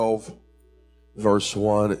12, verse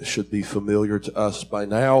 1. It should be familiar to us by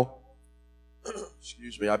now.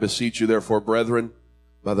 Excuse me. I beseech you, therefore, brethren,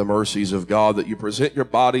 by the mercies of God, that you present your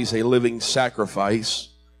bodies a living sacrifice,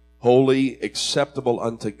 holy, acceptable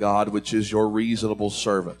unto God, which is your reasonable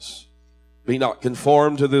service. Be not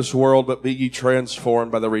conformed to this world, but be ye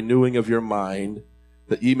transformed by the renewing of your mind,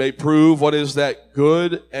 that ye may prove what is that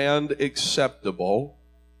good and acceptable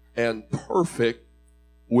and perfect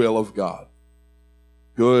will of God.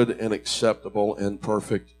 Good and acceptable and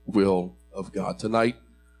perfect will of God. Tonight,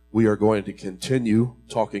 we are going to continue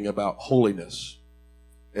talking about holiness.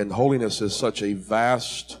 And holiness is such a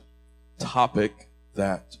vast topic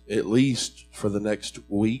that at least for the next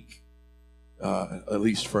week, at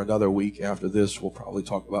least for another week after this, we'll probably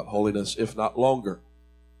talk about holiness, if not longer.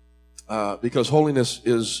 Because holiness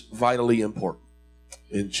is vitally important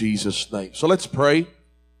in Jesus' name. So let's pray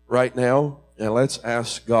right now, and let's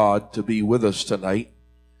ask God to be with us tonight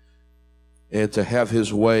and to have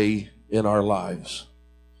His way in our lives.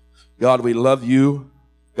 God, we love you.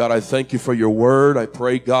 God, I thank you for your word. I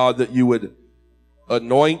pray, God, that you would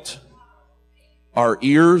anoint our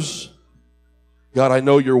ears. God, I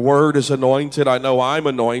know your word is anointed. I know I'm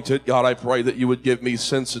anointed. God, I pray that you would give me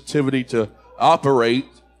sensitivity to operate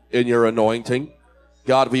in your anointing.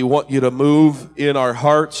 God, we want you to move in our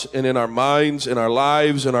hearts and in our minds, in our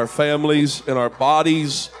lives, in our families, in our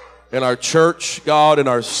bodies, in our church, God, in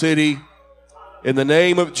our city. In the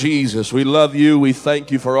name of Jesus, we love you. We thank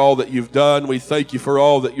you for all that you've done. We thank you for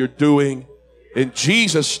all that you're doing. In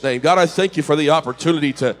Jesus' name, God, I thank you for the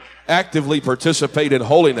opportunity to actively participate in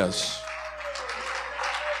holiness.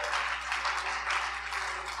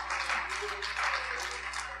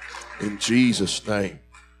 In Jesus' name.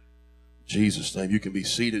 Jesus' name. You can be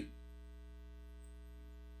seated.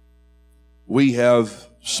 We have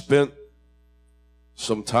spent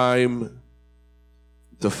some time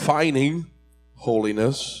defining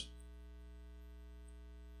holiness,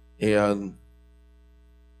 and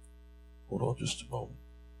hold on just a moment.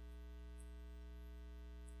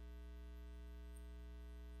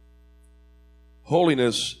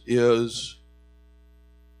 Holiness is,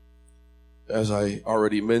 as I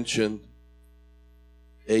already mentioned,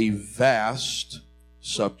 a vast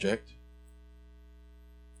subject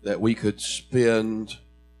that we could spend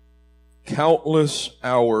countless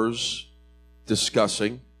hours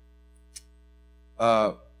discussing.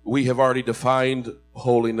 We have already defined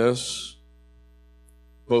holiness.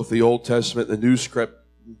 Both the Old Testament and the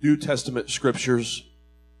New Testament scriptures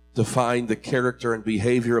define the character and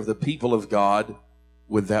behavior of the people of God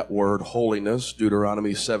with that word holiness.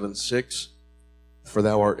 Deuteronomy 7:6. For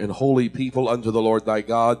thou art an holy people unto the Lord thy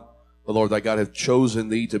God. The Lord thy God hath chosen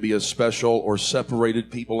thee to be a special or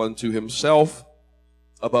separated people unto himself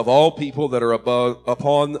above all people that are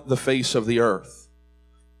upon the face of the earth.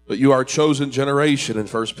 But you are a chosen generation in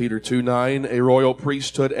 1 Peter 2:9, a royal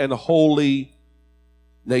priesthood and holy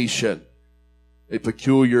nation, a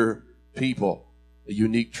peculiar people, a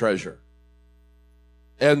unique treasure.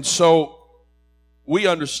 And so we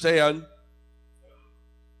understand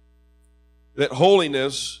that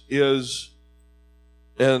holiness is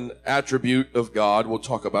an attribute of God. We'll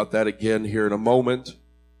talk about that again here in a moment.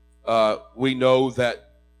 We know that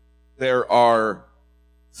there are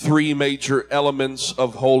three major elements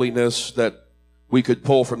of holiness that we could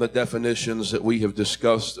pull from the definitions that we have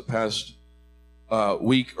discussed the past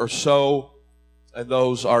week or so. And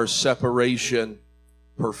those are separation,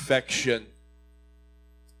 perfection,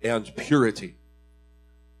 and purity.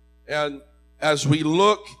 And as we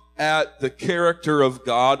look at the character of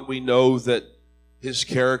God, we know that his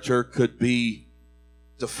character could be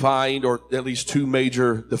defined, or at least two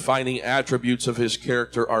major defining attributes of his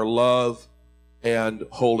character are love and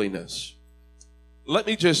holiness. Let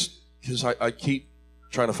me just, because I keep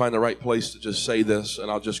trying to find the right place to just say this, and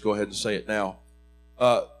I'll just go ahead and say it now.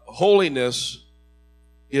 Holiness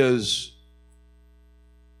is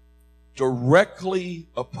directly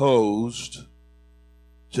opposed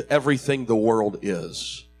to everything the world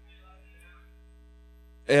is.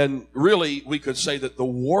 And really, we could say that the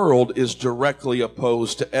world is directly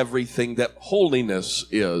opposed to everything that holiness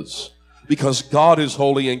is. Because God is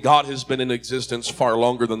holy, and God has been in existence far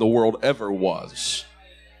longer than the world ever was.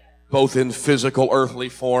 Both in physical, earthly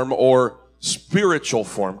form or spiritual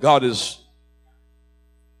form. God is,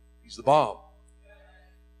 he's the bomb.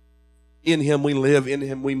 In him we live, in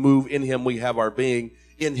him we move, in him we have our being,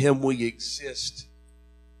 in him we exist.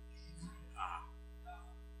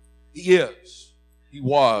 He is, he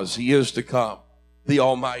was, he is to come, the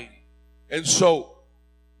Almighty. And so,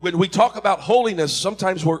 when we talk about holiness,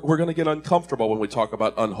 sometimes we're going to get uncomfortable when we talk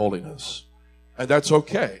about unholiness. And that's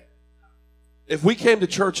okay. If we came to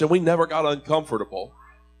church and we never got uncomfortable,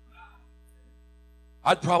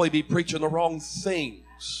 I'd probably be preaching the wrong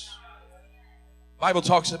things. The Bible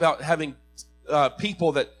talks about having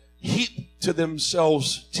people that heap to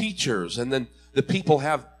themselves teachers, and then the people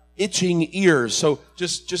have itching ears. So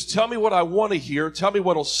just tell me what I want to hear. Tell me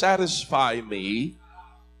what will satisfy me.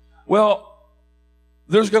 Well,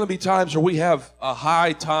 there's going to be times where we have a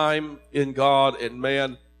high time in God, and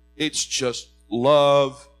man, it's just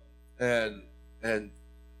love and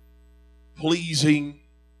pleasing,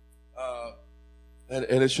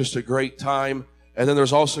 and it's just a great time. And then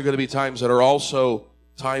there's also going to be times that are also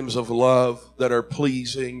times of love that are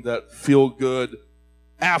pleasing, that feel good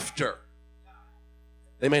after.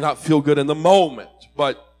 They may not feel good in the moment,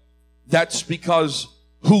 but that's because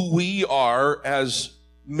who we are as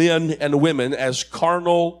men and women, as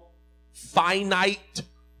carnal, finite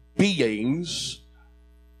beings,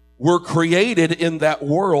 were created in that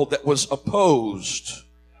world that was opposed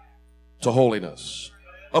to holiness,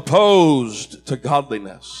 opposed to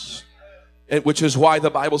godliness, and which is why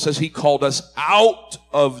the Bible says He called us out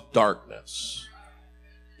of darkness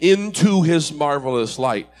into His marvelous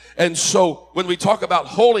light. And so when we talk about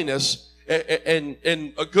holiness, and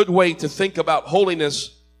a good way to think about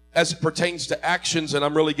holiness as it pertains to actions, and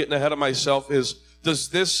I'm really getting ahead of myself, is, does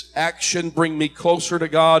this action bring me closer to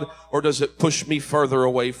God, or does it push me further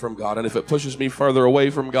away from God? And if it pushes me further away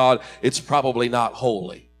from God, it's probably not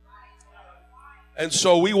holy. And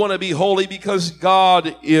so we want to be holy because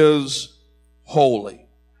God is holy.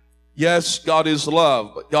 Yes, God is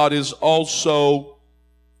love, but God is also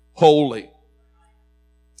holy.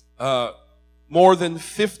 More than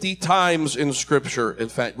 50 times in Scripture, in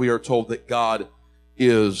fact, we are told that God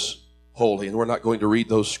is holy. And we're not going to read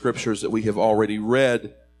those scriptures that we have already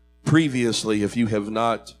read previously. If you have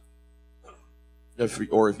not, if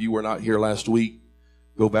you were not here last week,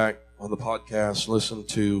 go back on the podcast, listen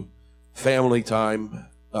to Family Time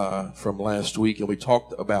from last week, and we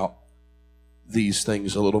talked about these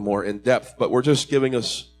things a little more in depth, but we're just giving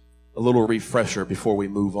us a little refresher before we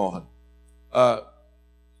move on.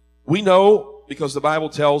 We know, because the Bible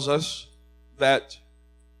tells us, that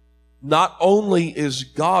not only is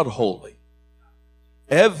God holy,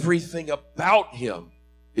 everything about Him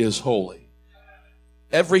is holy.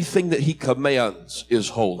 Everything that He commands is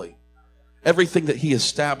holy. Everything that He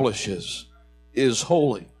establishes is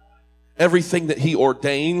holy. Everything that He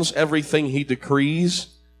ordains, everything He decrees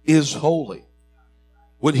is holy.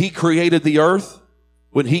 When He created the earth,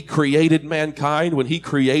 when He created mankind, when He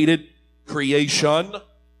created creation,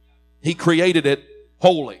 He created it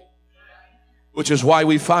holy. Which is why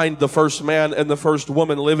we find the first man and the first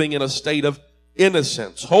woman living in a state of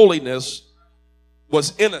innocence. Holiness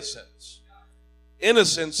was innocence.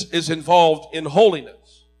 Innocence is involved in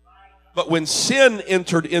holiness. But when sin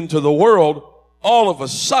entered into the world, all of a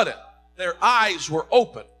sudden, their eyes were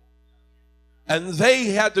open. And they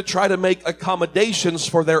had to try to make accommodations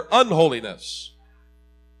for their unholiness.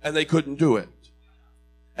 And they couldn't do it.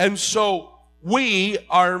 And so we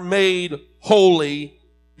are made holy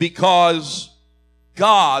because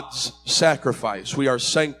God's sacrifice. We are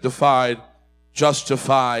sanctified,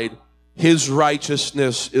 justified. His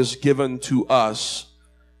righteousness is given to us.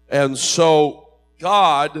 And so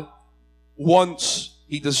God wants,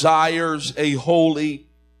 He desires a holy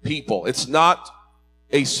people. It's not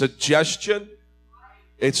a suggestion.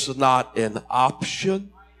 It's not an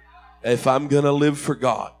option. If I'm going to live for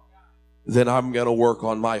God, then I'm going to work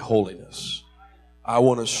on my holiness. I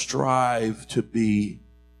want to strive to be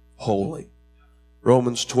holy.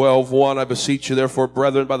 Romans 12:1, I beseech you therefore,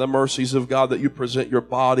 brethren, by the mercies of God, that you present your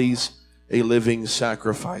bodies a living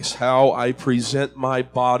sacrifice. How I present my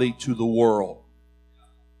body to the world,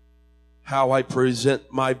 how I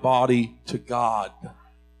present my body to God,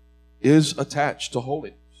 is attached to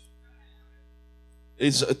holiness.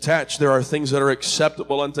 Is attached. There are things that are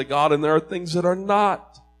acceptable unto God, and there are things that are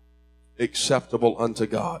not acceptable unto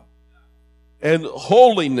God. And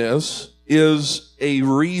holiness is a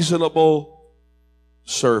reasonable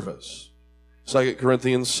service. 2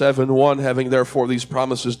 Corinthians 7:1, having therefore these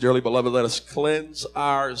promises, dearly beloved, let us cleanse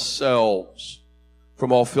ourselves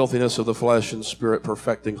from all filthiness of the flesh and spirit,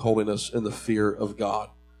 perfecting holiness in the fear of God.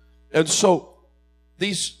 And so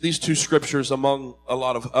these two scriptures, among a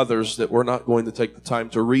lot of others that we're not going to take the time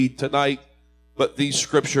to read tonight, but these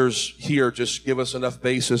scriptures here just give us enough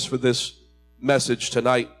basis for this message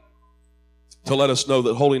tonight to let us know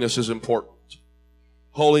that holiness is important.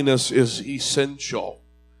 Holiness is essential.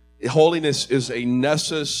 Holiness is a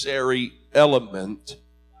necessary element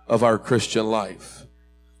of our Christian life.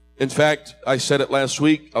 In fact, I said it last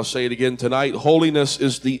week, I'll say it again tonight. Holiness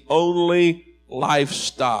is the only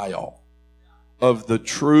lifestyle of the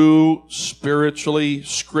true, spiritually,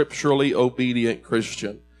 scripturally obedient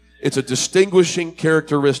Christian. It's a distinguishing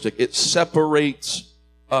characteristic. It separates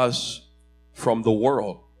us from the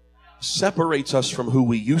world. Separates us from who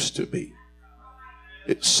we used to be.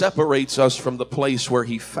 It separates us from the place where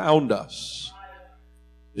He found us.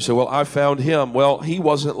 You say, well, I found Him. Well, He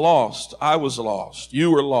wasn't lost. I was lost. You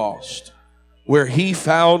were lost. Where He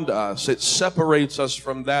found us, it separates us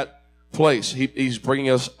from that place. He's bringing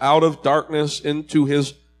us out of darkness into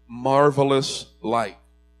His marvelous light.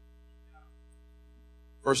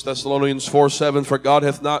 1 Thessalonians 4:7, for God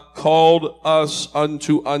hath not called us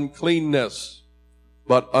unto uncleanness,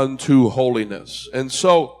 but unto holiness. And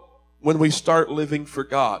so, when we start living for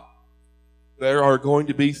God, there are going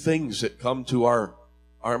to be things that come to our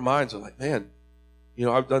minds. I'm like, man,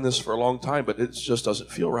 I've done this for a long time, but it just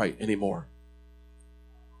doesn't feel right anymore.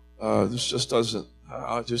 This just doesn't,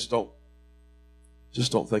 I just don't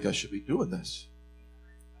think I should be doing this.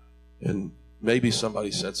 And maybe somebody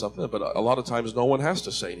said something, but a lot of times no one has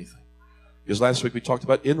to say anything. Because last week we talked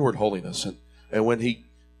about inward holiness, and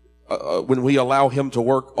when we allow Him to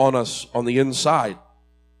work on us on the inside,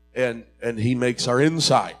 and He makes our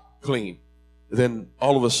inside clean, then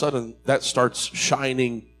all of a sudden that starts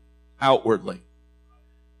shining outwardly.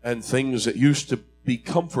 And things that used to be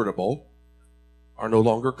comfortable are no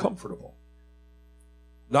longer comfortable.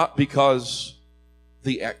 Not because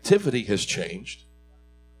the activity has changed,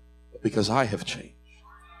 but because I have changed.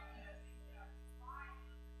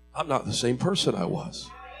 I'm not the same person I was.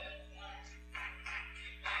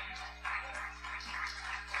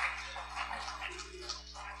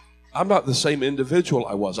 I'm not the same individual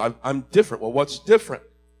I was. I'm different. Well, what's different?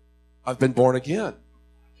 I've been born again.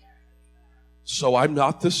 So I'm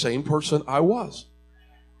not the same person I was.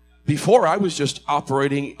 Before, I was just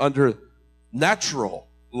operating under natural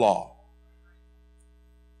law.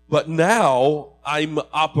 But now, I'm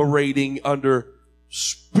operating under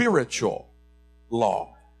spiritual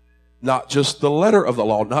law. Not just the letter of the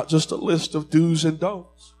law, not just a list of do's and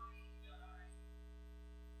don'ts.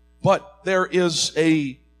 But there is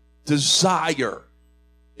a desire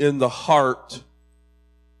in the heart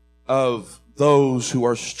of those who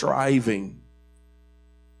are striving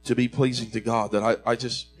to be pleasing to God that I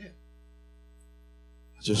just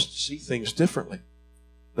see things differently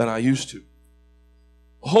than I used to.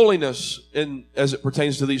 Holiness, as it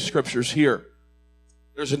pertains to these scriptures here,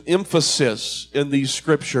 there's an emphasis in these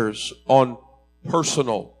scriptures on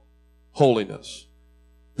personal holiness.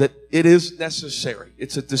 That it is necessary.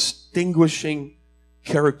 It's a distinguishing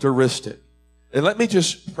characteristic. And let me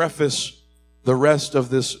just preface the rest of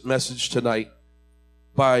this message tonight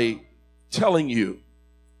by telling you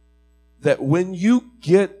that when you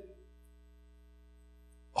get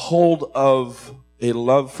hold of a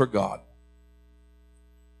love for God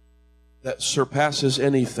that surpasses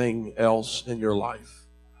anything else in your life,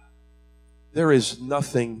 there is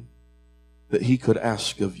nothing that He could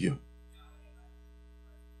ask of you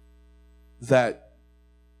that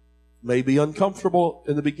may be uncomfortable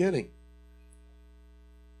in the beginning.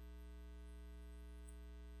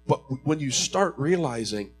 But when you start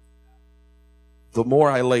realizing, the more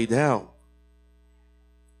I lay down,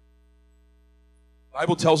 the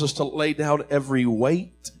Bible tells us to lay down every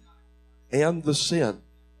weight and the sin.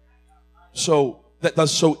 So that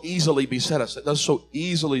does so easily beset us. That does so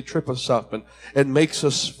easily trip us up and makes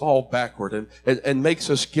us fall backward and makes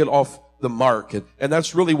us get off the mark. And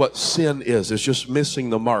that's really what sin is. It's just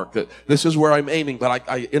missing the mark. This is where I'm aiming, but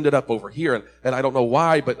I ended up over here. And I don't know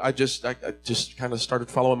why, but I just kind of started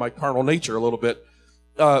following my carnal nature a little bit.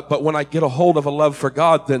 But when I get a hold of a love for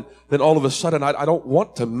God, then all of a sudden I don't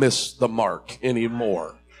want to miss the mark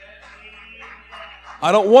anymore.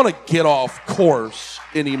 I don't want to get off course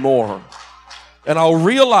anymore. And I'll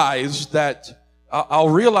realize that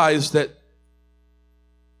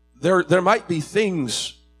there might be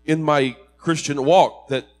things in my Christian walk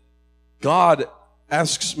that God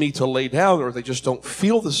asks me to lay down, or they just don't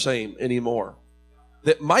feel the same anymore.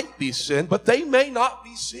 That might be sin, but they may not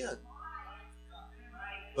be sin.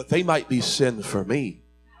 But they might be sin for me.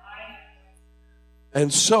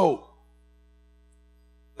 And so,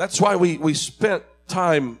 that's why we spent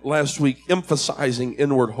time last week emphasizing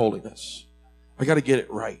inward holiness. I got to get it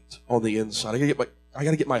right on the inside. I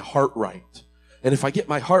got to get my heart right. And if I get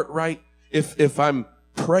my heart right, if I'm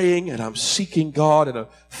praying and I'm seeking God and I'm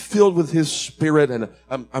filled with His Spirit and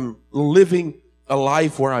I'm living a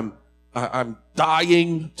life where I'm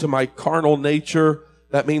dying to my carnal nature,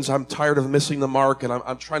 that means I'm tired of missing the mark and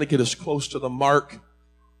I'm trying to get as close to the mark.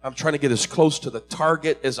 I'm trying to get as close to the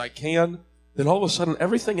target as I can. Then all of a sudden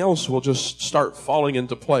everything else will just start falling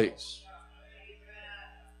into place.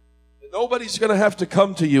 Nobody's going to have to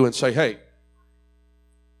come to you and say, hey, you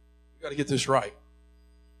got to get this right.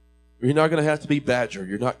 You're not going to have to be badgered.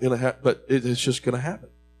 You're not going to have, but it's just going to happen.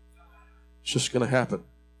 It's just going to happen.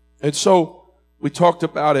 And so we talked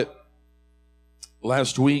about it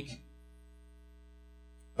last week.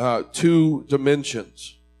 2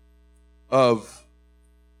 dimensions of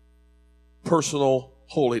personal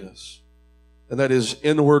holiness. And that is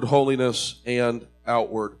inward holiness and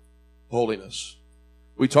outward holiness.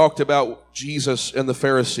 We talked about Jesus and the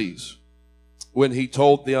Pharisees when he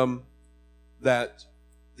told them that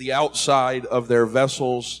the outside of their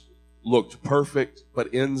vessels looked perfect, but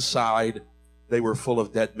inside they were full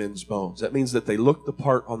of dead men's bones. That means that they looked the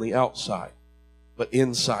part on the outside, but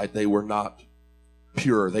inside they were not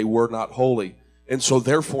pure. They were not holy. And so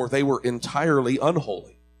therefore they were entirely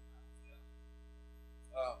unholy.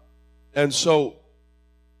 And so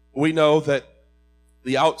we know that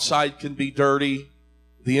the outside can be dirty,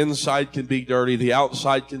 the inside can be dirty, the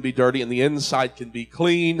outside can be dirty, and the inside can be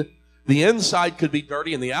clean. The inside could be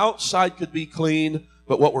dirty and the outside could be clean,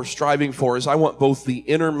 but what we're striving for is I want both the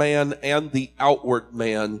inner man and the outward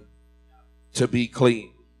man to be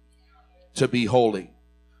clean, to be holy.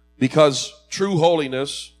 Because true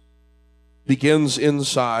holiness begins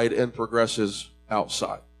inside and progresses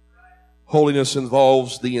outside. Holiness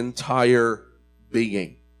involves the entire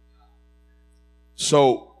being.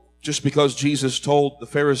 So, just because Jesus told the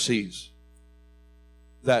Pharisees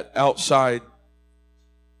that outside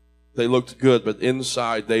they looked good, but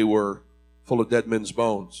inside they were full of dead men's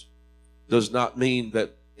bones, does not mean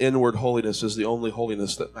that inward holiness is the only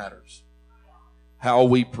holiness that matters. How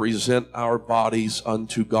we present our bodies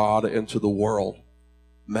unto God and to the world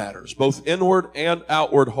matters. Both inward and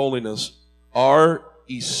outward holiness are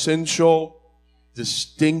essential,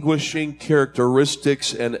 distinguishing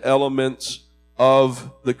characteristics and elements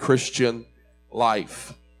of the Christian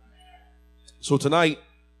life. So tonight,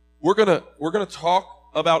 we're gonna talk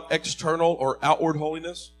about external or outward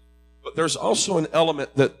holiness, but there's also an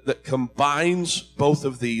element that combines both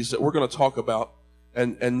of these that we're going to talk about.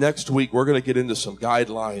 And next week, we're going to get into some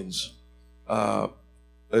guidelines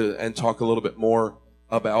and talk a little bit more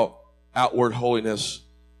about outward holiness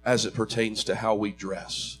as it pertains to how we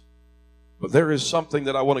dress. But there is something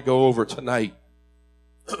that I want to go over tonight,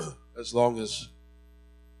 as long as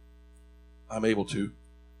I'm able to.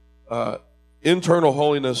 Internal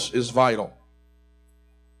holiness is vital.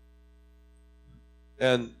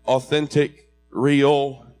 And authentic,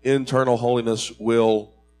 real, internal holiness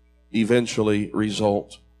will eventually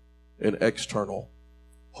result in external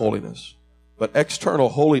holiness. But external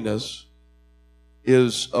holiness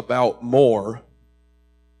is about more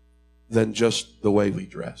than just the way we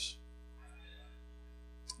dress.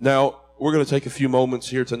 Now, we're going to take a few moments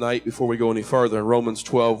here tonight before we go any further. In Romans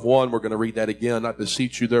 12:1, we're going to read that again. I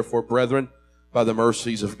beseech you, therefore, brethren, by the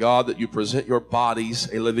mercies of God, that you present your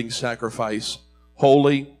bodies a living sacrifice,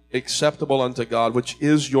 holy, acceptable unto God, which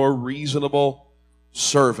is your reasonable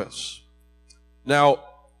service. Now,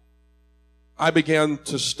 I began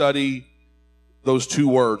to study those 2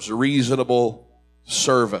 words, reasonable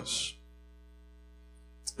service.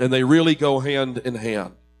 And they really go hand in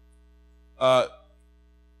hand.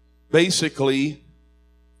 Basically,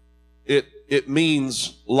 it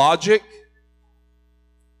means logic,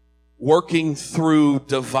 working through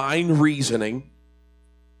divine reasoning,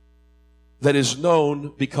 that is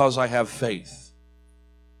known because I have faith.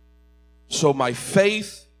 So my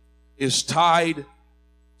faith is tied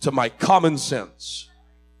to my common sense.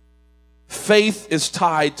 Faith is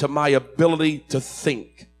tied to my ability to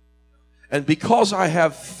think. And because I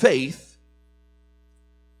have faith,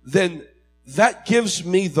 then that gives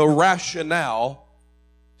me the rationale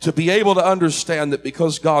to be able to understand that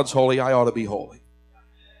because God's holy, I ought to be holy.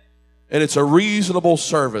 And it's a reasonable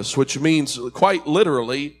service, which means quite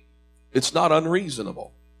literally, it's not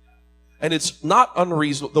unreasonable. And it's not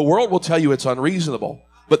unreasonable. The world will tell you it's unreasonable,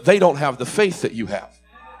 but they don't have the faith that you have.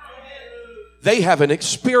 They haven't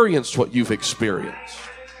experienced what you've experienced.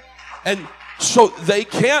 And so they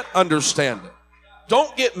can't understand it.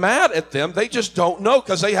 Don't get mad at them. They just don't know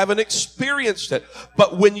because they haven't experienced it.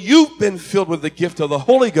 But when you've been filled with the gift of the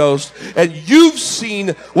Holy Ghost and you've seen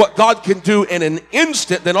what God can do in an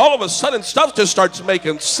instant, then all of a sudden stuff just starts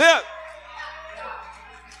making sense.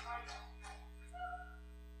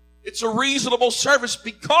 It's a reasonable service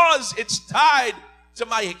because it's tied to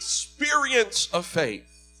my experience of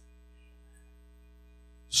faith.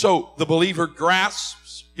 So the believer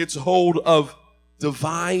grasps, gets hold of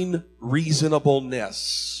divine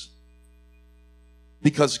reasonableness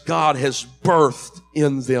because God has birthed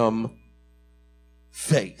in them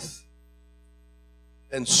faith.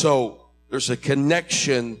 And so there's a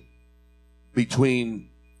connection between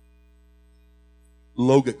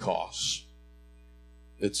logikos.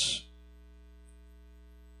 It's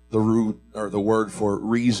the root or the word for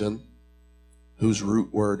reason, whose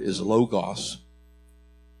root word is logos.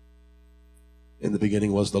 In the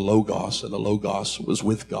beginning was the Logos, and the Logos was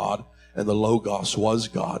with God, and the Logos was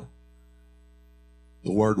God.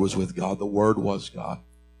 The Word was with God. The Word was God.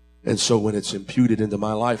 And so when it's imputed into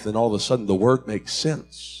my life, then all of a sudden the Word makes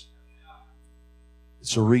sense.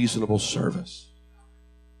 It's a reasonable service.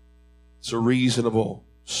 It's a reasonable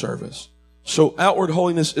service. So outward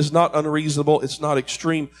holiness is not unreasonable. It's not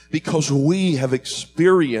extreme, because we have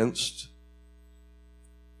experienced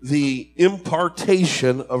the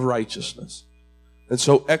impartation of righteousness. And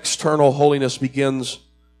so external holiness begins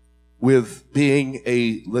with being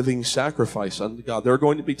a living sacrifice unto God. There are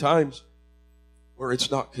going to be times where it's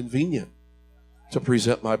not convenient to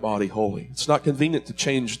present my body holy. It's not convenient to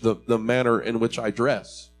change the manner in which I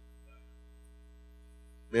dress.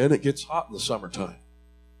 Man, it gets hot in the summertime.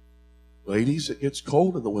 Ladies, it gets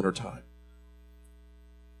cold in the wintertime.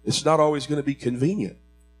 It's not always going to be convenient.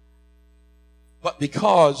 But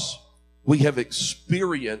because we have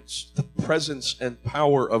experienced the presence and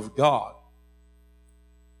power of God,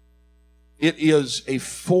 it is a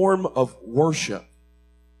form of worship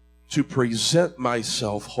to present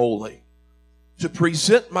myself holy, to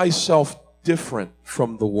present myself different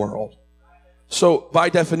from the world. So by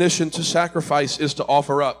definition, to sacrifice is to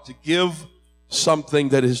offer up, to give something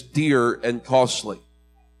that is dear and costly.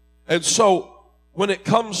 And so when it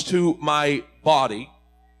comes to my body,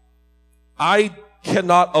 I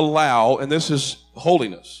cannot allow, and this is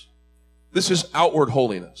holiness, this is outward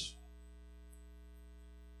holiness,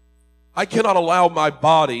 I cannot allow my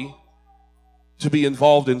body to be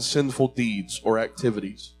involved in sinful deeds or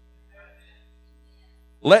activities.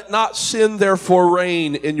 Let not sin therefore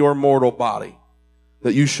reign in your mortal body,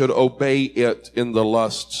 that you should obey it in the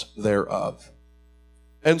lusts thereof.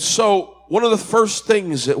 And so one of the first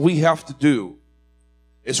things that we have to do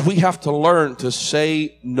is we have to learn to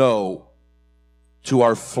say no to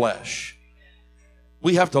our flesh.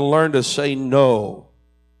 We have to learn to say no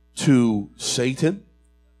to Satan.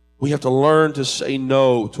 We have to learn to say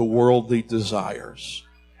no to worldly desires.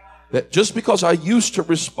 That just because I used to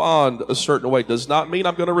respond a certain way does not mean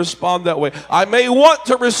I'm going to respond that way. I may want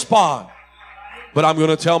to respond, but I'm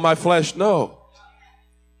going to tell my flesh no.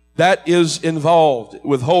 That is involved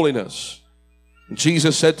with holiness.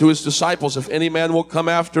 Jesus said to his disciples, if any man will come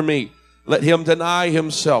after me, let him deny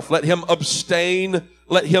himself. Let him abstain.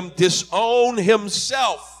 Let him disown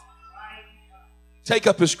himself. Take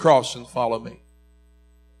up his cross and follow me.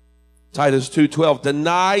 Titus 2:12,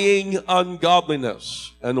 denying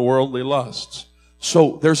ungodliness and worldly lusts.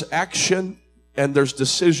 So there's action and there's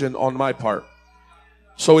decision on my part.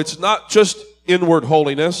 So it's not just inward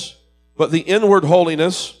holiness, but the inward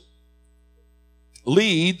holiness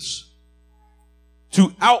leads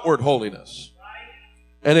to outward holiness.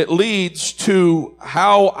 And it leads to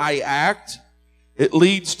how I act. It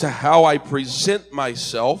leads to how I present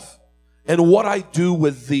myself and what I do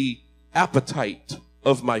with the appetite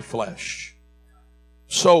of my flesh.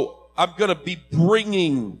 So I'm going to be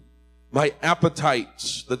bringing my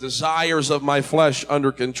appetites, the desires of my flesh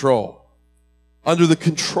under control, under the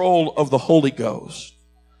control of the Holy Ghost.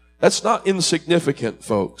 That's not insignificant,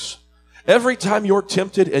 folks. Every time you're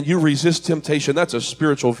tempted and you resist temptation, that's a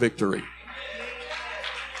spiritual victory.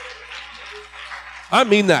 I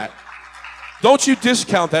mean that. Don't you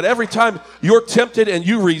discount that. Every time you're tempted and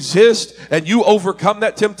you resist and you overcome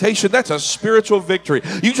that temptation, that's a spiritual victory.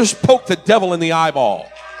 You just poke the devil in the eyeball.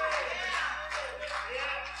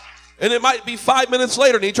 And it might be 5 minutes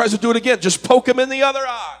later and he tries to do it again. Just poke him in the other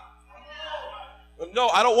eye. No,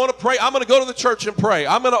 I don't want to pray. I'm going to go to the church and pray.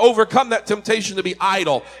 I'm going to overcome that temptation to be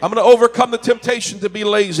idle. I'm going to overcome the temptation to be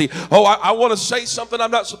lazy. Oh, I want to say something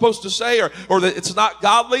I'm not supposed to say, or that it's not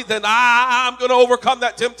godly. Then I'm going to overcome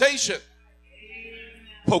that temptation.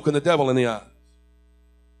 Poking the devil in the eye.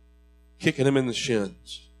 Kicking him in the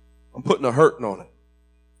shins. I'm putting a hurting on it.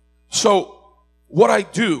 So what I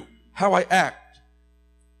do, how I act,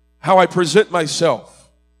 how I present myself,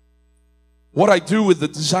 what I do with the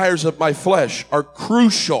desires of my flesh are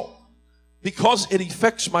crucial because it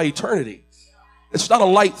affects my eternity. It's not a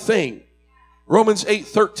light thing. Romans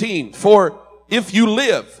 8:13, for if you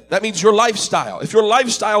live, that means your lifestyle. If your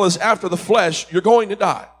lifestyle is after the flesh, you're going to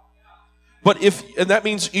die. And that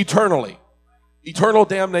means eternally, eternal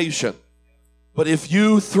damnation. But if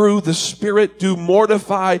you through the Spirit do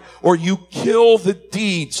mortify or you kill the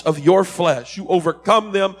deeds of your flesh, you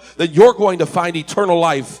overcome them, then you're going to find eternal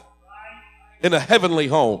life in a heavenly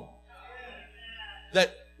home.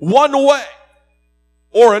 That one way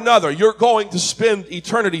or another. You're going to spend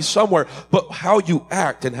eternity somewhere, but how you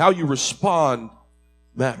act and how you respond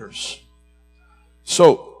matters.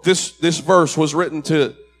 So this verse was written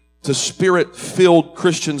to spirit-filled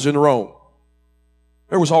Christians in Rome.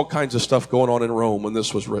 There was all kinds of stuff going on in Rome when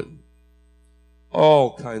this was written.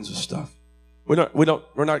 All kinds of stuff. We're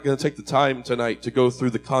not going to take the time tonight to go through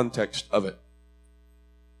the context of it.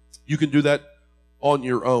 You can do that on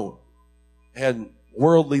your own. And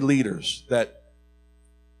worldly leaders that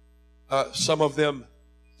some of them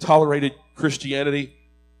tolerated Christianity,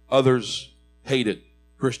 others hated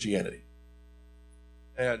Christianity.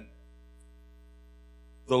 And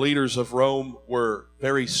the leaders of Rome were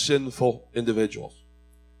very sinful individuals.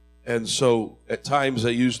 And so at times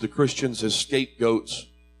they used the Christians as scapegoats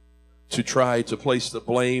to try to place the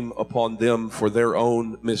blame upon them for their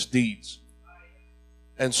own misdeeds.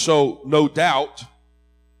 And so, no doubt,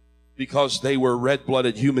 because they were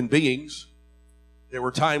red-blooded human beings, there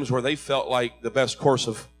were times where they felt like the best course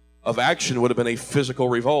of action would have been a physical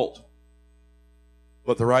revolt.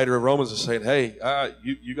 But the writer of Romans is saying, hey,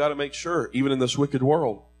 you got to make sure, even in this wicked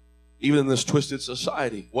world, even in this twisted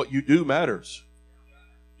society, what you do matters.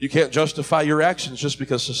 You can't justify your actions just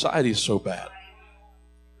because society is so bad.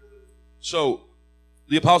 So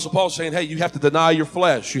the Apostle Paul is saying, hey, you have to deny your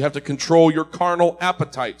flesh. You have to control your carnal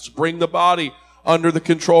appetites. Bring the body under the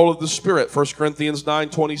control of the Spirit. 1 Corinthians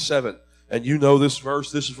 9:27. And you know this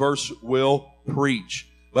verse will preach.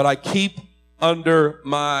 But I keep under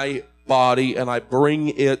my body and I bring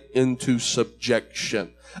it into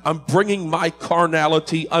subjection. I'm bringing my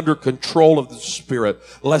carnality under control of the Spirit,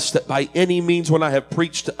 lest that by any means when I have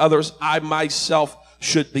preached to others, I myself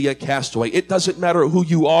should be a castaway. It doesn't matter who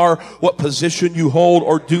you are, what position you hold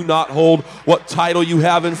or do not hold, what title you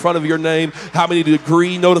have in front of your name, how many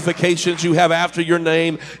degree notifications you have after your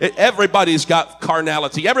name. Everybody's got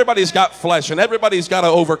carnality. Everybody's got flesh, and everybody's got to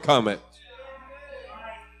overcome it.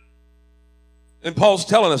 And Paul's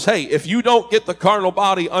telling us, hey, if you don't get the carnal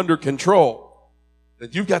body under control, then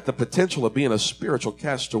you've got the potential of being a spiritual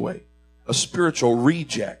castaway, a spiritual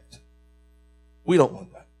reject. We don't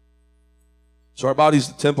want that. So our body's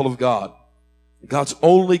the temple of God. God's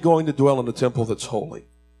only going to dwell in the temple that's holy.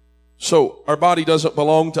 So our body doesn't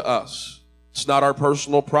belong to us. It's not our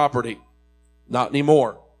personal property. Not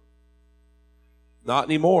anymore. Not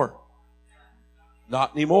anymore.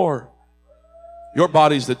 Not anymore. Your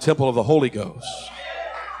body's the temple of the Holy Ghost.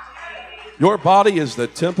 Your body is the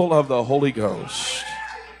temple of the Holy Ghost.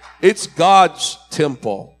 It's God's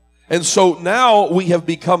temple. And so now we have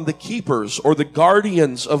become the keepers or the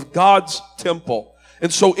guardians of God's temple.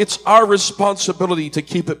 And so it's our responsibility to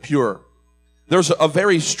keep it pure. There's a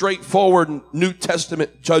very straightforward New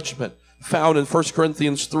Testament judgment found in 1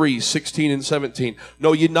 Corinthians 3:16 and 17.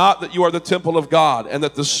 Know ye not that you are the temple of God, and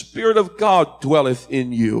that the Spirit of God dwelleth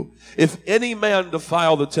in you? If any man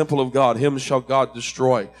defile the temple of God, him shall God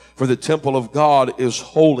destroy. For the temple of God is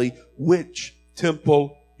holy, which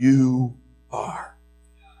temple you are.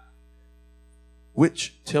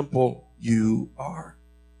 Which temple you are.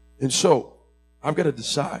 And so, I've got to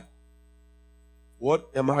decide, what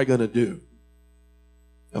am I going to do?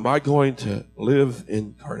 Am I going to live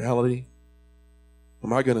in carnality?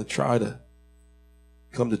 Am I going to try to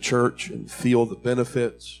come to church and feel the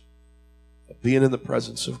benefits of being in the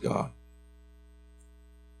presence of God?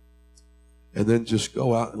 And then just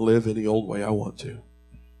go out and live any old way I want to.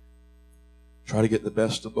 Try to get the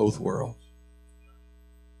best of both worlds.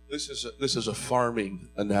 This is a farming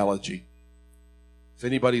analogy. If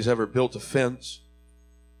anybody's ever built a fence,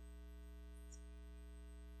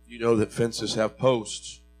 you know that fences have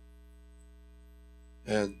posts.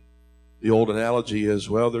 And the old analogy is,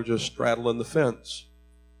 well, they're just straddling the fence.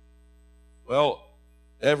 Well,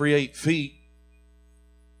 every 8 feet,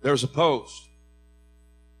 there's a post.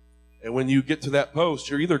 And when you get to that post,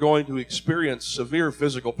 you're either going to experience severe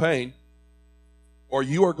physical pain, or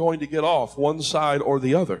you are going to get off one side or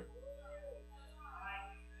the other.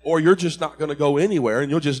 Or you're just not going to go anywhere and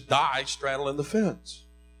you'll just die straddling the fence.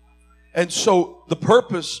 And so the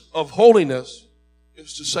purpose of holiness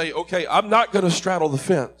is to say, okay, I'm not going to straddle the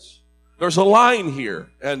fence. There's a line here.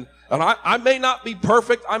 And I may not be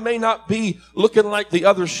perfect. I may not be looking like the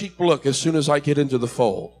other sheep look as soon as I get into the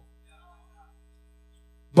fold.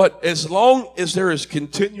 But as long as there is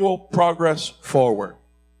continual progress forward,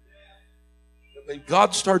 when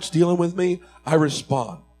God starts dealing with me, I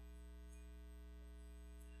respond.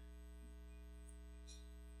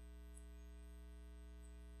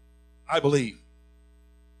 I believe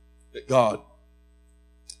that God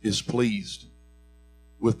is pleased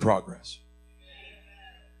with progress.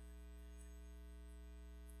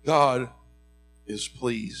 God is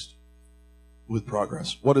pleased with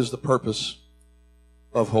progress. What is the purpose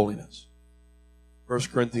of holiness? 1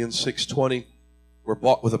 Corinthians 6:20, we're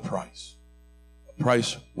bought with a price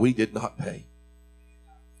we did not pay.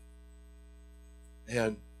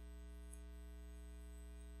 And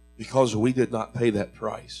because we did not pay that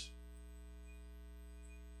price,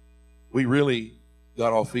 we really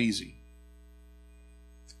got off easy.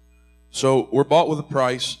 So we're bought with a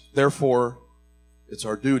price, therefore it's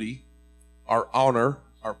our duty, our honor,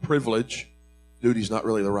 our privilege. Duty is not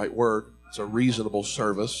really the right word. It's a reasonable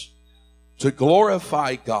service to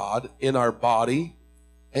glorify God in our body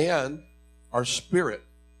and our spirit,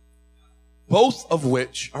 both of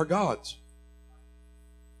which are God's.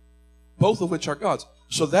 Both of which are God's.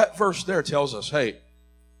 So that verse there tells us, hey,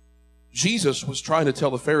 Jesus was trying to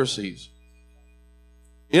tell the Pharisees,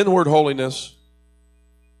 inward holiness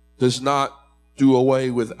does not do away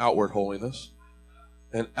with outward holiness,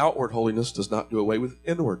 and outward holiness does not do away with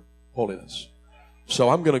inward holiness. So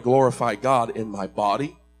I'm going to glorify God in my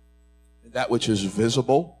body, in that which is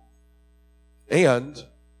visible, and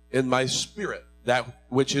in my spirit, that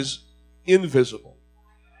which is invisible.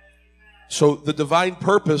 So the divine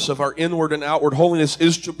purpose of our inward and outward holiness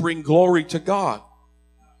is to bring glory to God.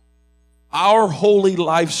 Our holy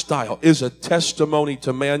lifestyle is a testimony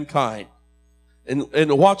to mankind.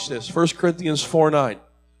 And watch this, 1 Corinthians 4:9.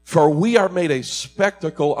 For we are made a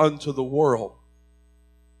spectacle unto the world,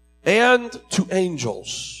 and to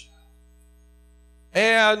angels,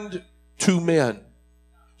 and to men.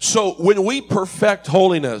 So when we perfect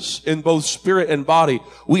holiness in both spirit and body,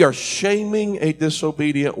 we are shaming a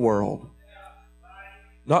disobedient world.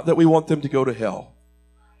 Not that we want them to go to hell,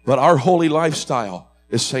 but our holy lifestyle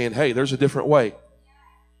is saying, hey, there's a different way.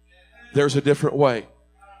 There's a different way.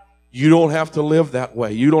 You don't have to live that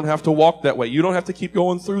way. You don't have to walk that way. You don't have to keep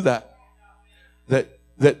going through that.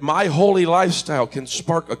 That my holy lifestyle can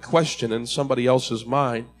spark a question in somebody else's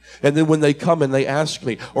mind. And then when they come and they ask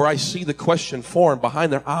me, or I see the question form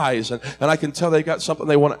behind their eyes, and I can tell they got something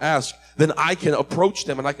they want to ask, then I can approach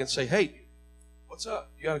them and I can say, hey, what's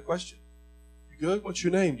up? You got a question? You good? What's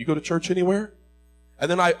your name? Do you go to church anywhere? And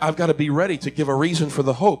then I've got to be ready to give a reason for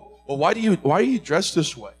the hope. Well, why are you dressed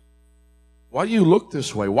this way? Why do you look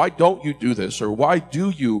this way? Why don't you do this? Or why do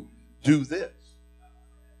you do this?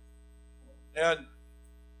 And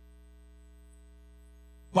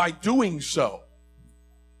by doing so,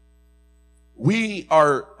 we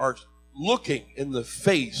are looking in the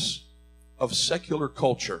face of secular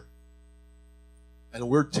culture, and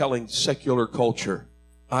we're telling secular culture,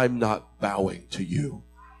 I'm not bowing to you.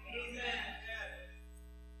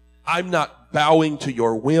 I'm not bowing to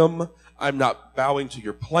your whim. I'm not bowing to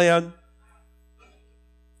your plan.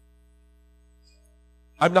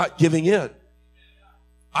 I'm not giving in.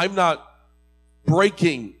 I'm not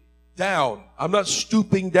breaking down. I'm not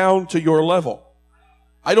stooping down to your level.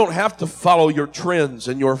 I don't have to follow your trends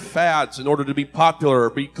and your fads in order to be popular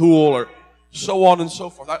or be cool or so on and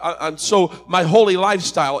so forth. So my holy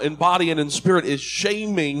lifestyle in body and in spirit is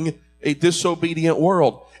shaming a disobedient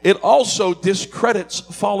world. It also discredits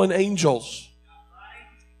fallen angels.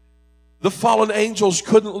 The fallen angels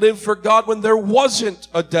couldn't live for God when there wasn't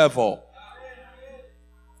a devil.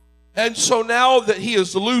 And so now that he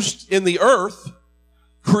is loosed in the earth,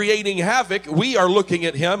 creating havoc, we are looking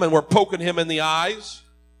at him and we're poking him in the eyes.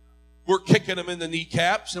 We're kicking him in the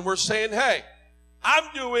kneecaps and we're saying, hey, I'm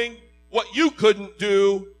doing what you couldn't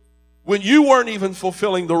do when you weren't even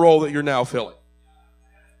fulfilling the role that you're now filling.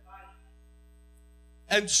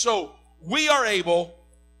 And so we are able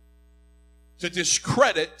to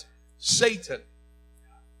discredit Satan.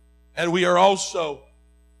 And we are also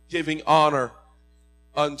giving honor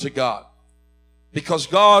unto God. Because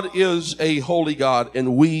God is a holy God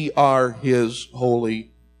and we are his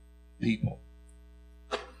holy people.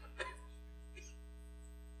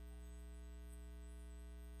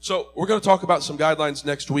 So we're going to talk about some guidelines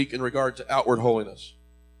next week in regard to outward holiness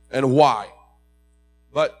and why.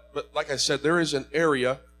 But like I said, there is an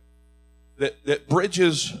area that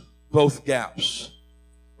bridges both gaps,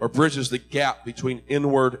 or bridges the gap between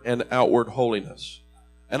inward and outward holiness.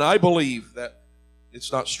 And I believe that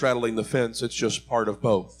it's not straddling the fence, it's just part of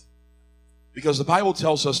both. Because the Bible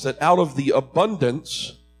tells us that out of the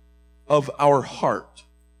abundance of our heart,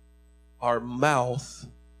 our mouth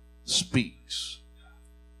speaks.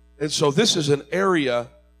 And so this is an area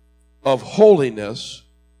of holiness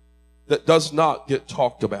that does not get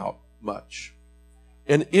talked about much.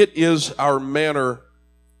 And it is our manner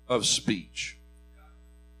of speech.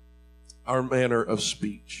 Our manner of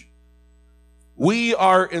speech. We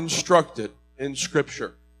are instructed in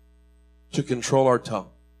Scripture to control our tongue.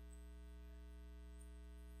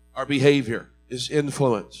 Our behavior is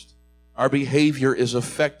influenced Our behavior is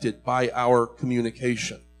affected by our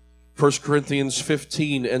communication. 1 Corinthians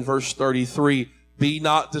 15 and verse 33, be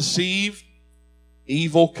not deceived,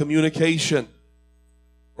 evil communication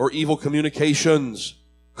or evil communications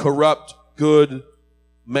corrupt good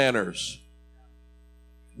manners.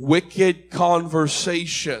 Wicked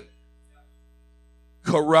conversation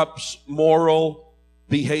corrupts moral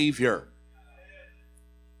behavior.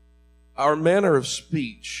 Our manner of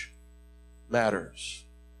speech matters.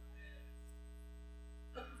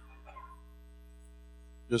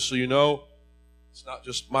 Just so you know, it's not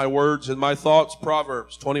just my words and my thoughts.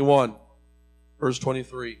 Proverbs 21, verse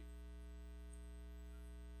 23.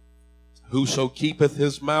 Whoso keepeth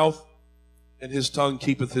his mouth and his tongue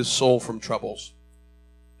keepeth his soul from troubles.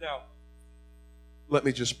 Now, let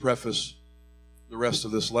me just preface the rest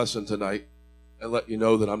of this lesson tonight and let you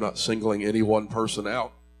know that I'm not singling any one person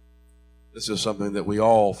out. This is something that we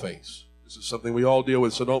all face. This is something we all deal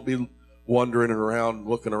with, so don't be wandering around,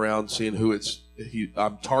 looking around, seeing who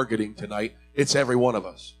I'm targeting tonight. It's every one of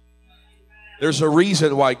us. There's a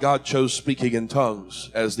reason why God chose speaking in tongues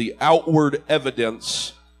as the outward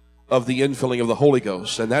evidence of the infilling of the Holy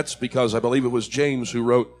Ghost. And that's because I believe it was James who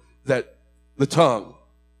wrote that the tongue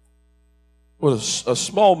was a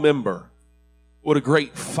small member. What a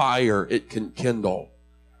great fire it can kindle.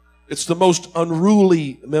 It's the most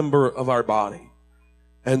unruly member of our body.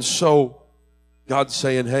 And so God's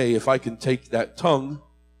saying, hey, if I can take that tongue,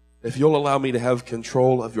 if you'll allow me to have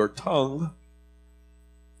control of your tongue,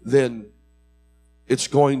 then it's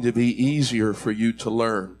going to be easier for you to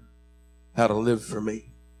learn how to live for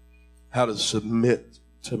me, how to submit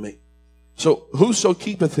to me. So whoso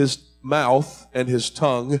keepeth his mouth and his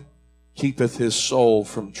tongue keepeth his soul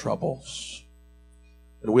from troubles.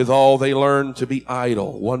 And withal they learn to be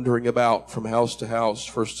idle, wandering about from house to house,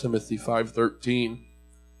 1 Timothy 5:13.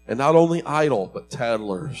 And not only idle, but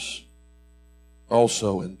tattlers,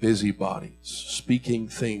 also and busybodies, speaking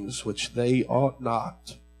things which they ought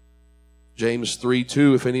not. James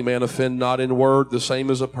 3:2, if any man offend not in word, the same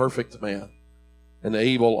is a perfect man, and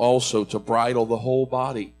able also to bridle the whole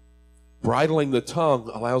body. Bridling the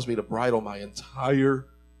tongue allows me to bridle my entire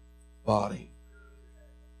body.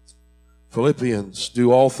 Philippians,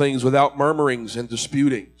 do all things without murmurings and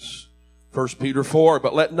disputings. 1 Peter 4,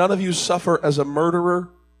 but let none of you suffer as a murderer.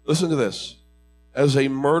 Listen to this. As a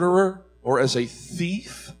murderer, or as a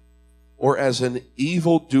thief, or as an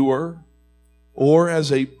evildoer, or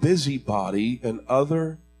as a busybody in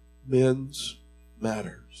other men's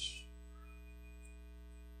matters.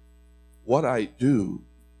 What I do,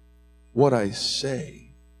 what I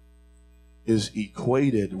say, is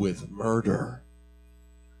equated with murder.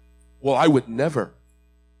 Well, I would never.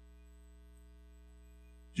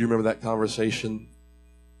 Do you remember that conversation?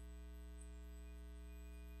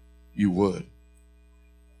 You would.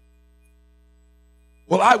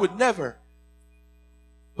 Well, I would never.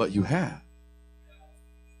 But you have.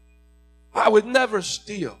 I would never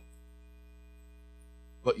steal.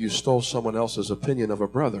 But you stole someone else's opinion of a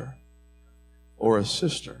brother or a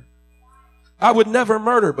sister. I would never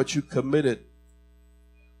murder, but you committed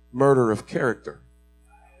murder of character.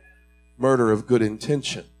 Murder of good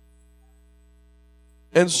intention.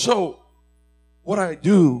 And so, what I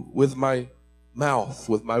do with my mouth,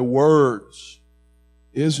 with my words,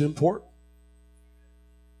 is important.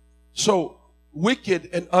 So, wicked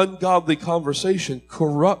and ungodly conversation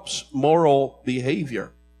corrupts moral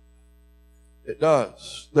behavior. It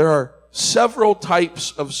does. There are several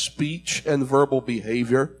types of speech and verbal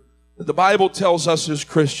behavior that the Bible tells us as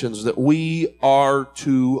Christians that we are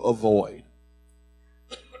to avoid.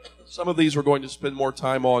 Some of these we're going to spend more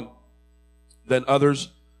time on than others,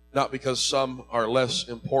 not because some are less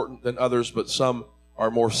important than others, but some are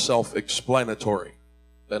more self-explanatory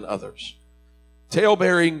than others.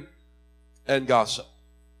 Talebearing and gossip.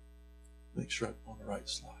 Make sure I'm on the right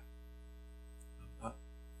slide.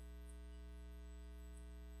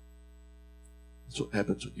 That's what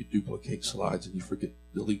happens when you duplicate slides and you forget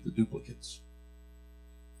to delete the duplicates.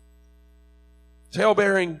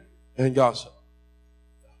 Talebearing and gossip.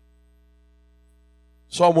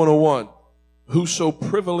 Psalm 101, whoso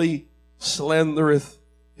privily slandereth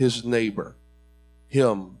his neighbor,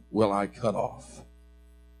 him will I cut off.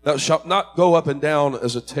 Thou shalt not go up and down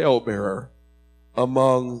as a talebearer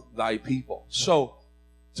among thy people. So,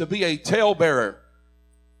 to be a talebearer,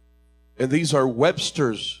 and these are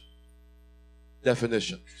Webster's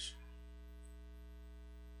definitions.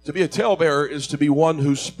 To be a talebearer is to be one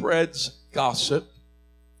who spreads gossip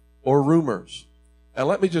or rumors. And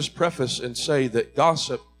let me just preface and say that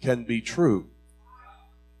gossip can be true.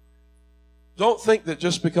 Don't think that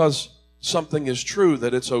just because something is true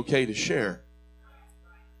that it's okay to share.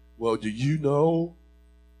 Well, do you know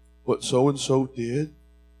what so-and-so did?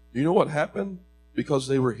 Do you know what happened because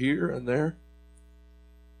they were here and there?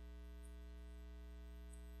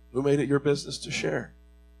 Who made it your business to share?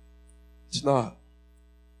 It's not.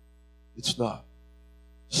 It's not.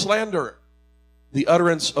 Slander, the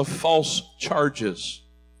utterance of false charges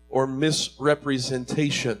or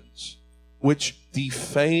misrepresentations which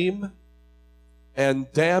defame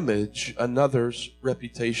and damage another's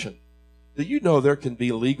reputation. Do you know there can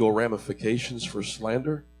be legal ramifications for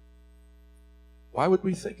slander? Why would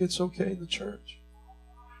we think it's okay in the church?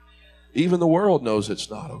 Even the world knows it's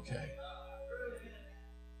not okay.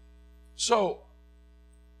 So,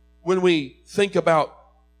 when we think about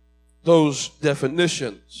those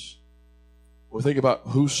definitions, we think about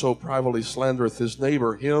whoso privately slandereth his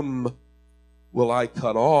neighbor, him will I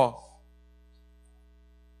cut off.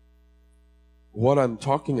 What I'm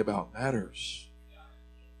talking about matters.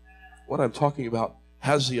 What I'm talking about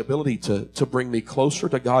has the ability to bring me closer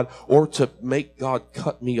to God or to make God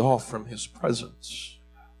cut me off from His presence.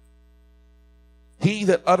 He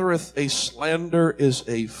that uttereth a slander is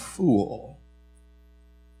a fool.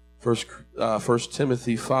 1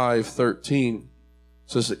 Timothy 5:13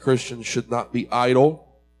 says that Christians should not be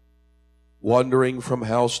idle, wandering from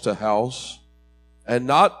house to house, and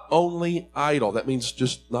not only idle, that means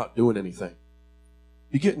just not doing anything.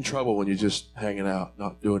 You get in trouble when you're just hanging out,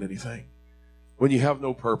 not doing anything. When you have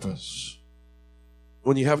no purpose.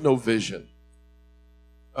 When you have no vision.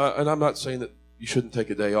 And I'm not saying that you shouldn't take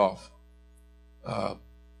a day off.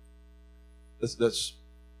 That's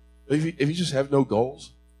if you just have no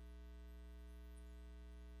goals.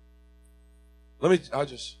 We're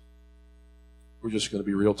just going to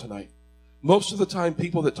be real tonight. Most of the time,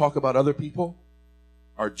 people that talk about other people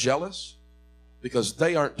are jealous because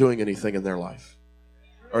they aren't doing anything in their life.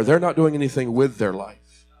 Or they're not doing anything with their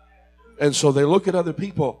life. And so they look at other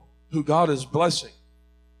people who God is blessing.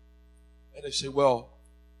 And they say, well,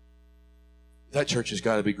 that church has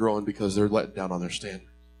got to be growing because they're letting down on their standards.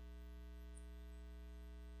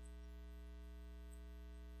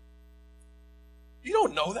 You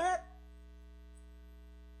don't know that?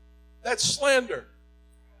 That's slander.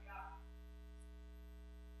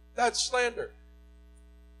 That's slander.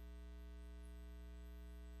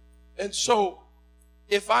 And so,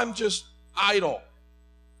 if I'm just idle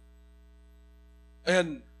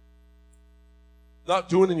and not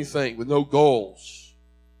doing anything, with no goals,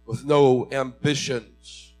 with no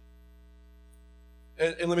ambitions,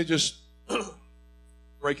 and let me just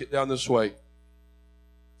break it down this way.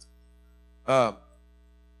 I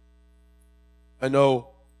know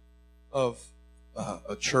of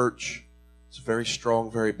a church. It's a very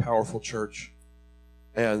strong, very powerful church.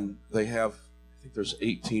 And they have, I think there's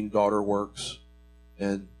 18 daughter works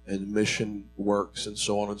and mission works and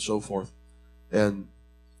so on and so forth. And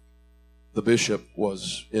the bishop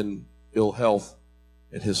was in ill health,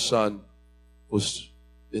 and his son was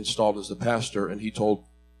installed as the pastor, and he told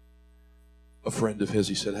a friend of his,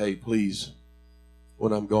 he said, hey, please,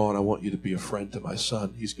 when I'm gone, I want you to be a friend to my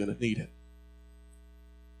son. He's going to need it.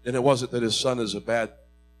 And it wasn't that his son is a bad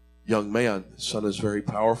young man. His son is very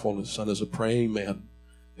powerful, and his son is a praying man.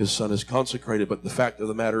 His son is consecrated. But the fact of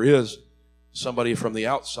the matter is, somebody from the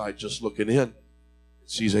outside just looking in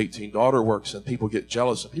sees 18 daughter works, and people get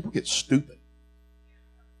jealous, and people get stupid.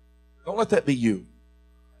 Don't let that be you.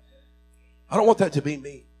 I don't want that to be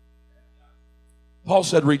me. Paul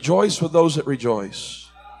said, rejoice with those that rejoice.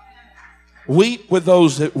 Weep with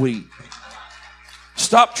those that weep.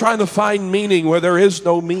 Stop trying to find meaning where there is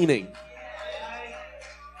no meaning.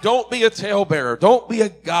 Don't be a talebearer. Don't be a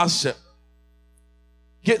gossip.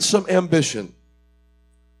 Get some ambition.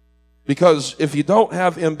 Because if you don't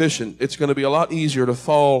have ambition, it's going to be a lot easier to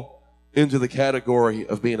fall into the category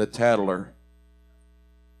of being a tattler,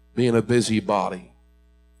 being a busybody,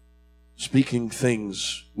 speaking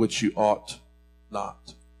things which you ought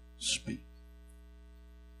not speak.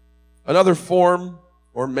 Another form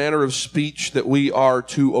or manner of speech that we are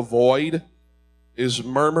to avoid is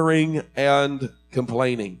murmuring and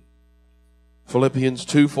complaining. Philippians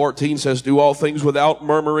 2:14 says, do all things without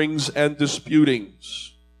murmurings and disputings.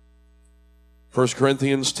 1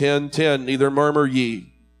 Corinthians 10:10, neither murmur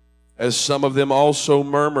ye, as some of them also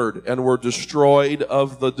murmured and were destroyed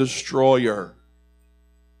of the destroyer.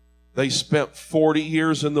 They spent 40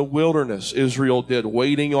 years in the wilderness, Israel did,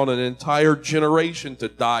 waiting on an entire generation to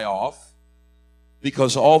die off,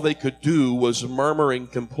 because all they could do was murmur and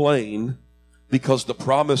complain because the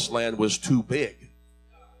promised land was too big.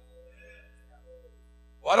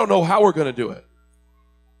 Well, I don't know how we're going to do it,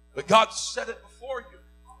 but God said it before you.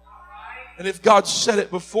 And if God said it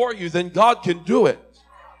before you, then God can do it.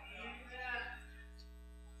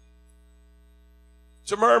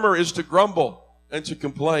 To murmur is to grumble and to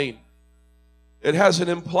complain. It has an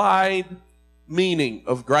implied meaning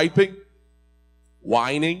of griping,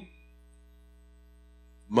 whining,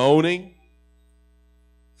 moaning,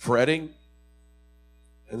 fretting,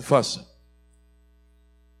 and fussing.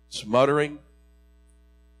 It's muttering,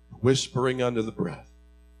 whispering under the breath.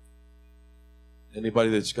 Anybody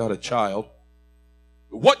that's got a child,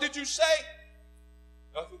 what did you say?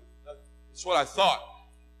 Nothing. That's what I thought.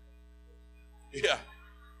 Yeah.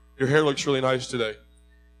 Your hair looks really nice today.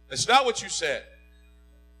 That's not what you said.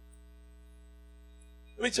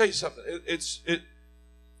 Let me tell you something. It's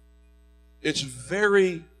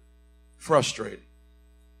very frustrating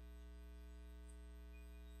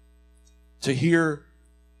to hear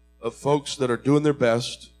of folks that are doing their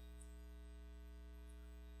best,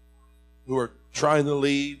 who are trying to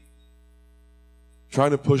lead,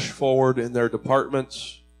 trying to push forward in their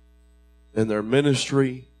departments, in their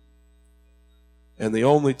ministry, and the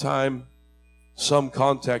only time some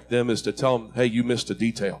contact them is to tell them, hey, you missed a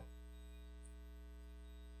detail.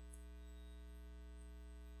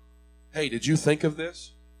 Hey, did you think of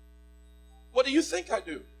this? What do you think I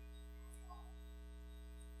do?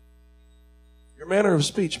 Your manner of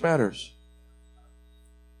speech matters.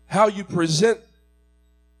 How you present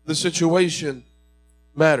the situation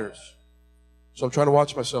matters. So I'm trying to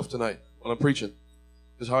watch myself tonight when I'm preaching,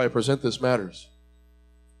 because how I present this matters.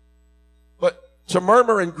 But to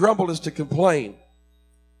murmur and grumble is to complain.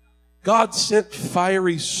 God sent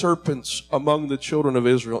fiery serpents among the children of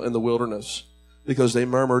Israel in the wilderness because they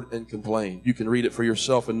murmured and complained. You can read it for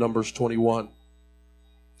yourself in Numbers 21.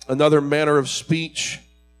 Another manner of speech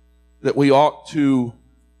that we ought to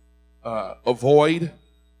avoid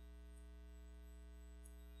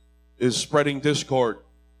is spreading discord,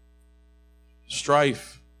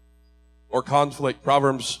 strife, or conflict.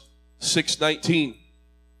 Proverbs 6:19.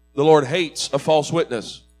 The Lord hates a false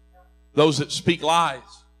witness, those that speak lies,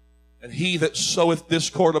 and he that soweth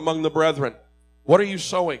discord among the brethren. What are you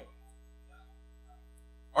sowing?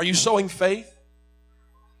 Are you sowing faith?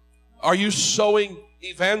 Are you sowing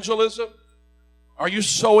evangelism? Are you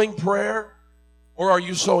sowing prayer? Or are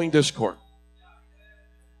you sowing discord?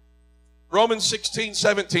 Romans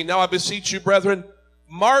 16:17. Now I beseech you, brethren,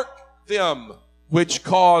 mark them which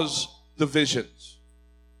cause divisions.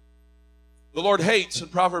 The Lord hates in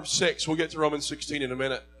Proverbs 6. We'll get to Romans 16 in a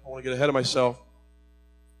minute. I don't want to get ahead of myself.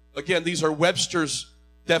 Again, these are Webster's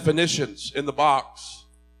definitions in the box.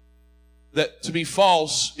 That to be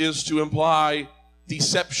false is to imply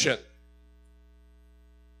deception.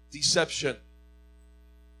 Deception.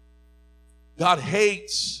 God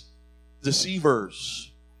hates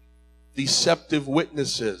deceivers, deceptive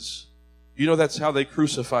witnesses. You know that's how they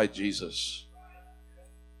crucified Jesus.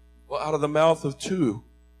 Well, out of the mouth of two,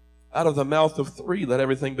 out of the mouth of three, let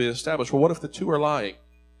everything be established. Well, what if the two are lying?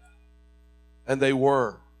 And they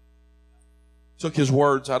were. Took his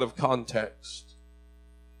words out of context.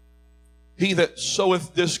 He that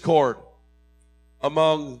soweth discord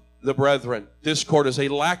among the brethren. Discord is a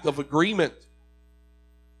lack of agreement.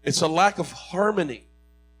 It's a lack of harmony,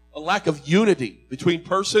 a lack of unity between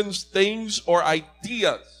persons, things, or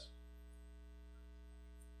ideas.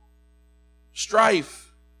 Strife.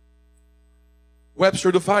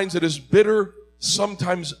 Webster defines it as bitter,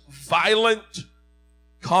 sometimes violent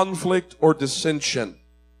conflict or dissension.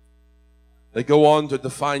 They go on to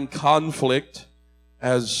define conflict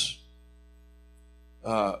as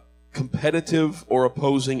competitive or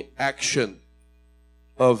opposing action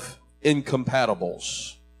of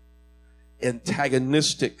incompatibles.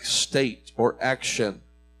 Antagonistic state or action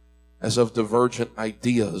as of divergent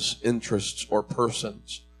ideas, interests, or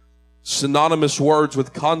persons. Synonymous words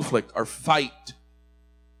with conflict are fight,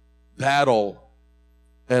 battle,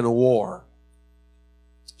 and war.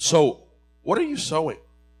 So, what are you sowing?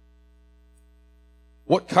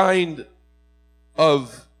 What kind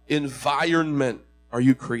of environment are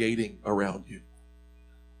you creating around you?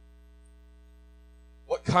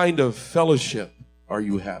 What kind of fellowship are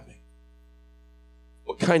you having?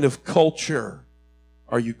 What kind of culture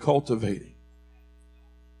are you cultivating?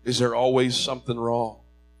 Is there always something wrong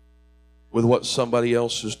with what somebody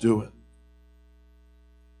else is doing?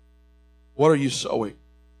 What are you sowing?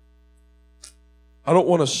 I don't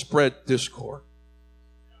want to spread discord.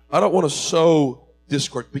 I don't want to sow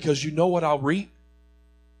discord because you know what I'll reap?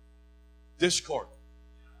 Discord.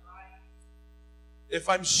 If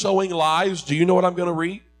I'm sowing lies, do you know what I'm going to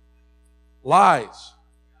reap? Lies.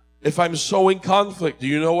 If I'm sowing conflict, do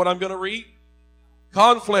you know what I'm going to reap?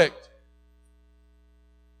 Conflict.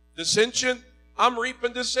 Dissension, I'm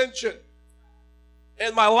reaping dissension.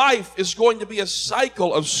 And my life is going to be a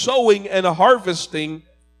cycle of sowing and harvesting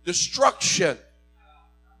destruction.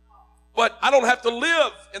 But I don't have to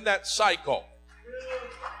live in that cycle.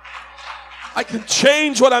 I can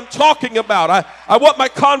change what I'm talking about. I want my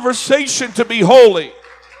conversation to be holy.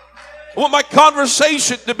 I want my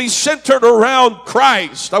conversation to be centered around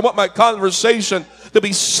Christ. I want my conversation to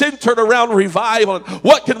be centered around revival. And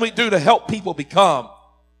what can we do to help people become?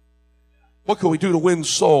 What can we do to win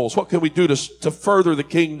souls? What can we do to further the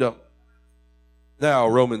kingdom? Now,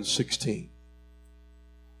 Romans 16.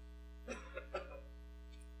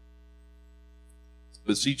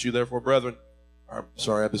 Beseech you, therefore, brethren.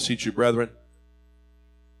 I beseech you, brethren.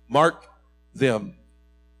 Mark them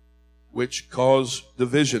which cause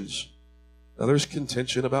divisions. Now, there's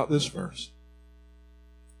contention about this verse.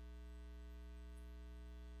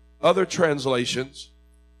 Other translations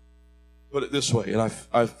put it this way, and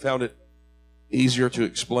I've found it easier to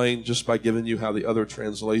explain just by giving you how the other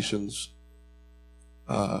translations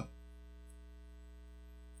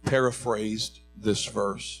paraphrased this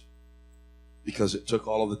verse, because it took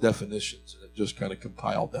all of the definitions and it just kind of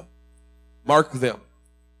compiled them. Mark them.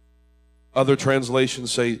 Other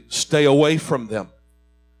translations say, stay away from them.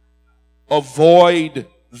 Avoid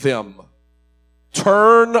them.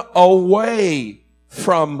 Turn away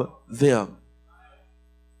from them.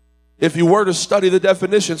 If you were to study the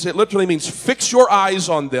definitions, it literally means fix your eyes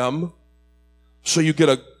on them so you get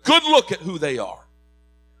a good look at who they are.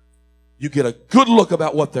 You get a good look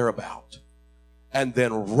about what they're about. And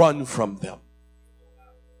then run from them.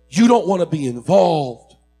 You don't want to be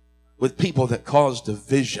involved with people that cause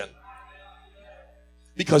division.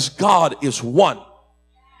 Because God is one.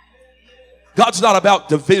 God's not about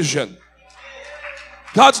division.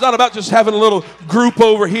 God's not about just having a little group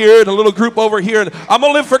over here and a little group over here, and I'm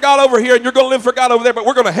going to live for God over here and you're going to live for God over there, but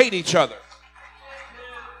we're going to hate each other.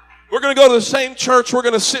 We're going to go to the same church. We're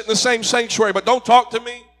going to sit in the same sanctuary, but don't talk to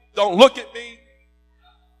me. Don't look at me.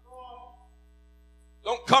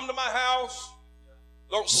 Don't come to my house.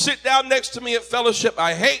 Don't sit down next to me at fellowship.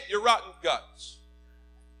 I hate your rotten guts.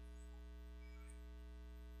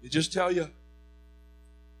 They just tell you,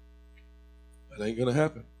 that ain't going to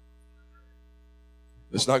happen.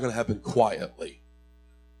 It's not going to happen quietly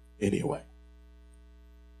anyway.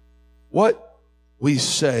 What we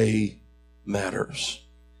say matters.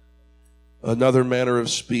 Another manner of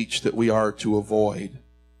speech that we are to avoid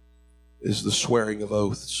is the swearing of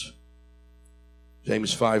oaths.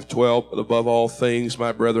 James 5:12, but above all things,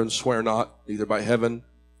 my brethren, swear not, neither by heaven,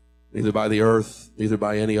 neither by the earth, neither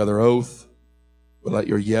by any other oath, but let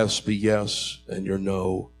your yes be yes and your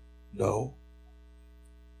no, no.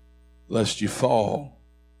 Lest you fall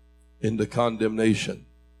into condemnation,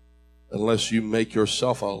 unless you make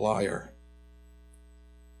yourself a liar,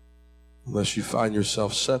 unless you find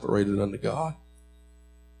yourself separated unto God.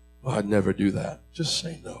 Well, I'd never do that. Just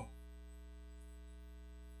say no.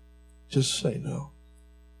 Just say no.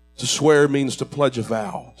 To swear means to pledge a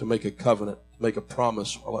vow, to make a covenant, to make a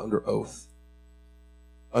promise while under oath.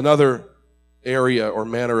 Another area or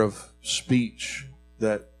manner of speech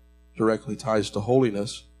that directly ties to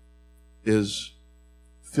holiness is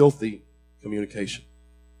filthy communication.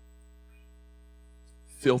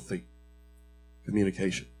 Filthy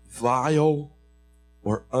communication. Vile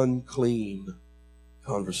or unclean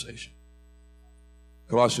conversation.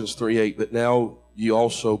 Colossians 3:8, but now you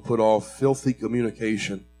also put off filthy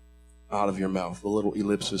communication out of your mouth. The little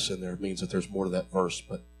ellipsis in there means that there's more to that verse,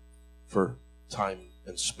 but for time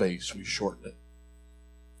and space, we shorten it.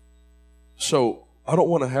 So, I don't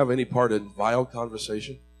want to have any part in vile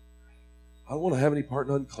conversation. I don't want to have any part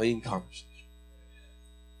in unclean conversation.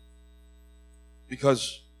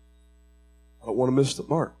 Because I don't want to miss the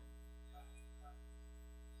mark.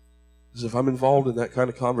 Because if I'm involved in that kind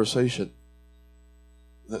of conversation,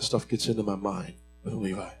 that stuff gets into my mind. Brother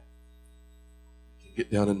Levi, it can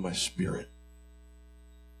get down in my spirit.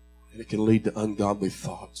 And it can lead to ungodly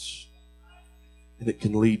thoughts. And it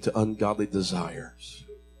can lead to ungodly desires.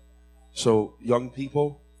 So, young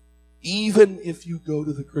people, even if you go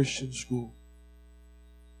to the Christian school,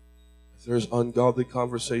 if there's ungodly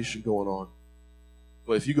conversation going on,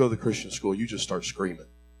 well, if you go to the Christian school, you just start screaming.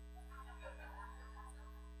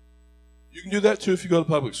 You can do that too if you go to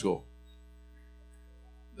public school.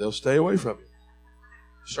 They'll stay away from you.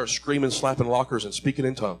 Start screaming, slapping lockers, and speaking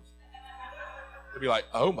in tongues. They'll be like,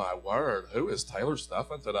 oh my word, who is Taylor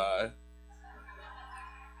stuffing today?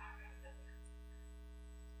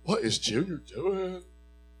 What is Junior doing?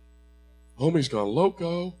 Homie's gone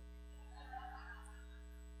loco.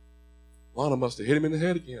 Lana must have hit him in the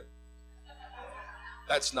head again.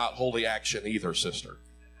 That's not holy action either, sister.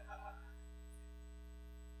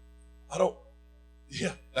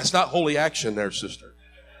 That's not holy action there, sister.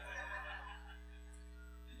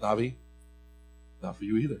 Navi, not for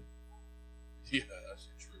you either. Yeah, that's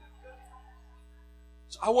true.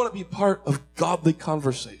 So I want to be part of godly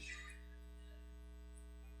conversation.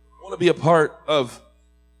 I want to be a part of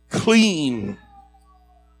clean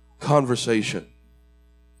conversation.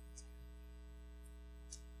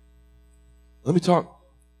 Let me talk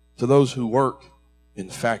to those who work in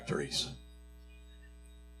factories.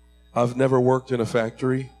 I've never worked in a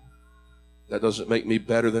factory. That doesn't make me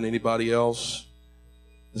better than anybody else.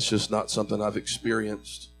 It's just not something I've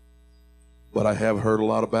experienced. But I have heard a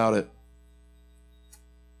lot about it.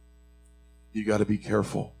 You got to be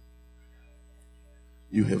careful.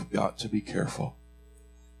 You have got to be careful.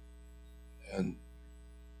 And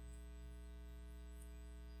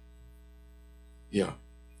yeah,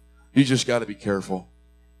 you just got to be careful.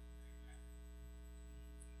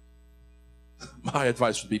 My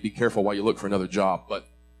advice would be careful while you look for another job, but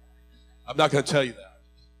I'm not going to tell you that.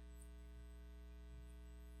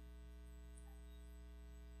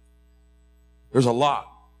 There's a lot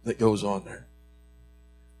that goes on there.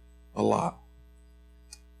 A lot.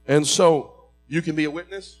 And so you can be a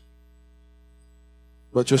witness,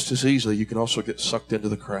 but just as easily you can also get sucked into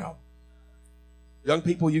the crowd. Young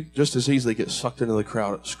people, you just as easily get sucked into the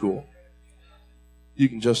crowd at school. You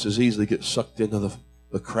can just as easily get sucked into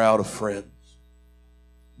the crowd of friends.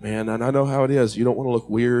 Man, and I know how it is. You don't want to look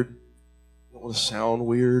weird. You don't want to sound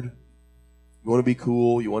weird. You want to be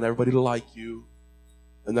cool. You want everybody to like you.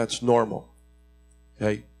 And that's normal.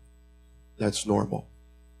 Okay? That's normal.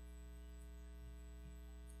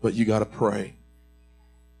 But you got to pray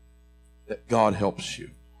that God helps you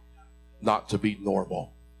not to be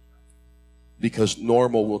normal. Because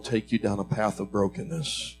normal will take you down a path of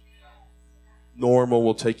brokenness. Normal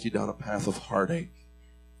will take you down a path of heartache.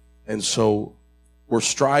 And so we're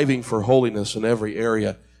striving for holiness in every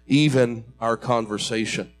area, even our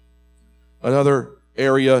conversation. Another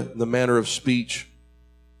area in the manner of speech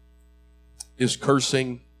is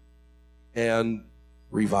cursing and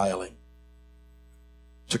reviling.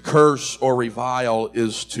 To curse or revile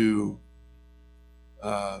is to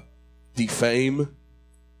defame,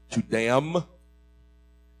 to damn,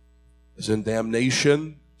 as in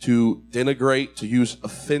damnation, to denigrate, to use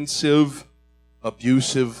offensive,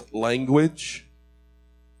 abusive language,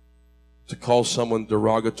 to call someone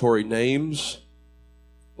derogatory names,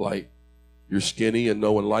 like you're skinny and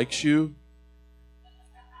no one likes you.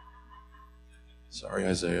 Sorry,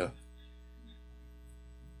 Isaiah.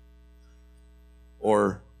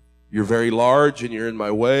 Or you're very large and you're in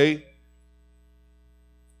my way.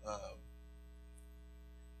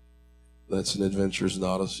 That's an Adventures in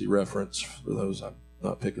Odyssey reference for those. I'm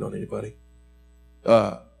not picking on anybody.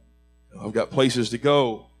 I've got places to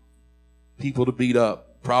go, people to beat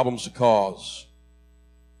up, problems to cause.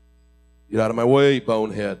 Get out of my way,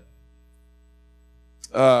 bonehead.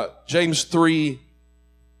 James 3,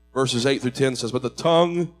 verses 8 through 10 says, "But the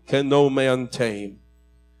tongue can no man tame.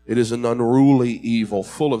 It is an unruly evil,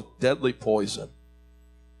 full of deadly poison.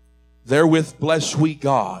 Therewith bless we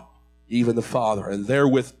God, even the Father, and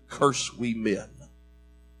therewith curse we men,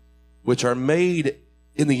 which are made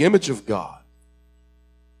in the image of God.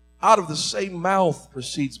 Out of the same mouth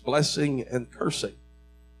proceeds blessing and cursing."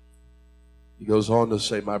 He goes on to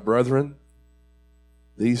say, "My brethren,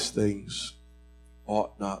 these things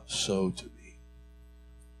ought not so to be."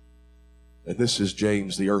 And this is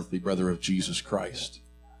James, the earthly brother of Jesus Christ,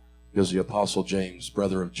 because the Apostle James,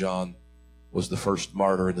 brother of John, was the first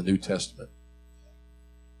martyr in the New Testament.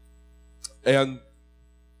 And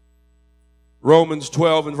Romans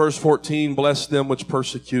 12 and verse 14, "Bless them which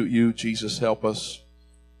persecute you." Jesus, help us.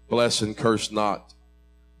 Bless and curse not.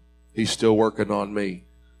 He's still working on me.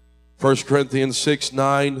 1 Corinthians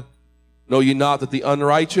 6:9, "Know ye not that the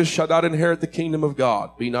unrighteous shall not inherit the kingdom of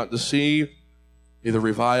God? Be not deceived, neither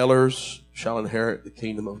revilers shall inherit the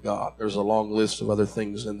kingdom of God." There's a long list of other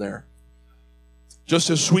things in there. Just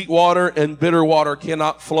as sweet water and bitter water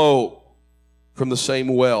cannot flow from the same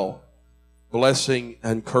well, blessing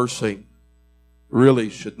and cursing really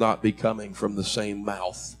should not be coming from the same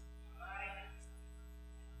mouth.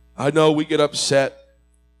 I know we get upset.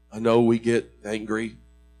 I know we get angry.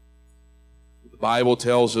 The Bible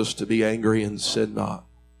tells us to be angry and sin not.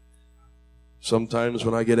 Sometimes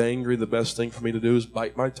when I get angry, the best thing for me to do is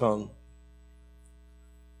bite my tongue.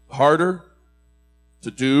 Harder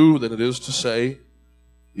to do than it is to say.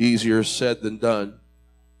 Easier said than done.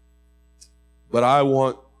 But I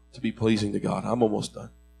want to be pleasing to God. I'm almost done.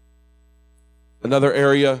 Another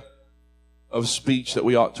area of speech that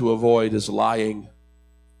we ought to avoid is lying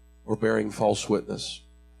or bearing false witness.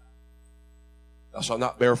 Thou shalt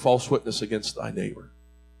not bear false witness against thy neighbor.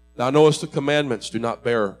 Thou knowest the commandments, do not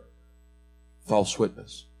bear false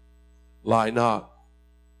witness. Lie not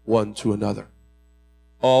one to another.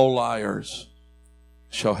 All liars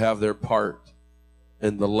shall have their part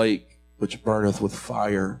in the lake which burneth with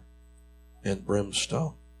fire and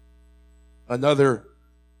brimstone. Another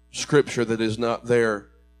scripture that is not there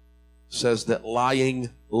says that lying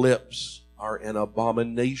lips are an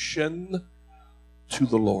abomination to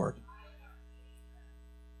the Lord.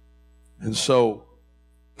 And so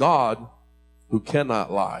God, who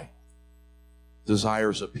cannot lie,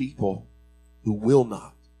 desires a people who will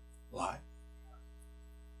not lie.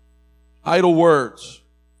 Idle words.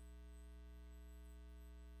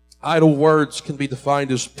 Idle words can be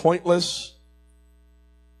defined as pointless,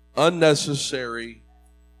 unnecessary,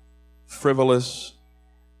 frivolous,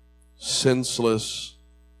 senseless,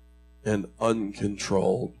 and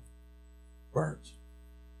uncontrolled words.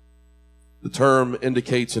 The term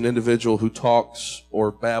indicates an individual who talks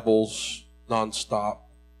or babbles nonstop,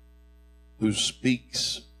 who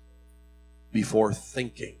speaks before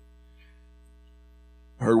thinking.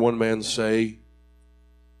 I heard one man say,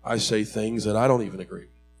 I say things that I don't even agree with.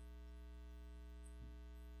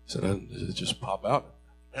 He said, it just pop out.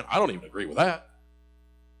 And I don't even agree with that.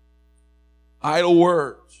 Idle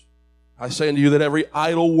words. I say unto you that every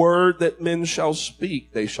idle word that men shall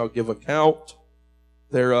speak, they shall give account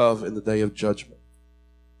thereof in the day of judgment.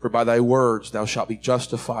 For by thy words thou shalt be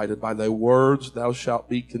justified, and by thy words thou shalt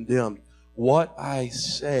be condemned. What I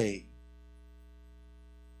say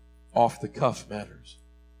off the cuff matters.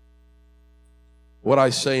 What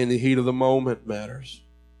I say in the heat of the moment matters.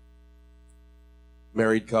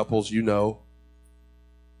 Married couples, you know,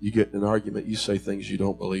 you get in an argument, you say things you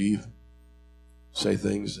don't believe, say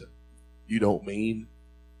things that you don't mean.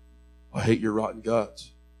 I hate your rotten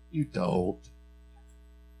guts. You don't.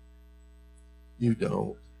 You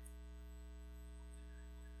don't.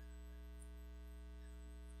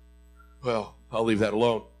 Well, I'll leave that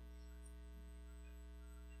alone.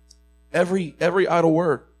 Every idle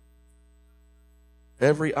word.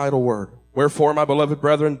 Every idle word. Wherefore, my beloved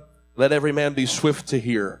brethren, let every man be swift to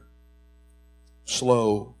hear,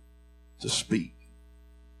 slow to speak.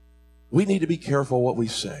 We need to be careful what we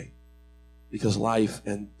say, because life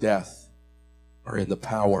and death are in the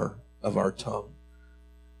power of our tongue.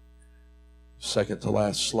 Second to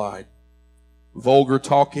last slide. Vulgar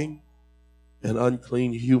talking and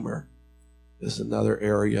unclean humor is another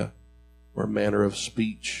area or manner of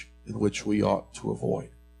speech in which we ought to avoid.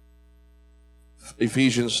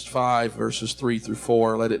 Ephesians 5 verses 3 through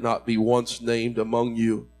 4, let it not be once named among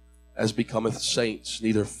you as becometh saints,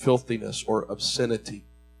 neither filthiness or obscenity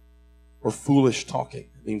or foolish talking.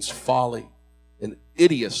 It means folly and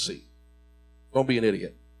idiocy. Don't be an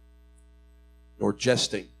idiot. Nor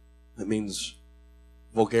jesting. It means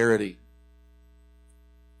vulgarity,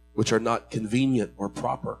 which are not convenient or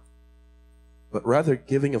proper, but rather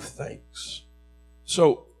giving of thanks.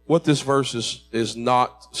 So, what this verse is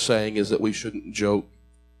not saying is that we shouldn't joke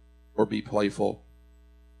or be playful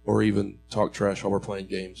or even talk trash while we're playing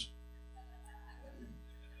games.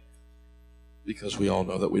 Because we all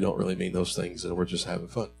know that we don't really mean those things and we're just having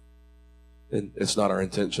fun. And it's not our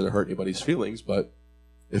intention to hurt anybody's feelings, but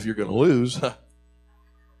if you're going to lose,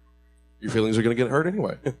 your feelings are going to get hurt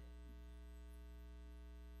anyway.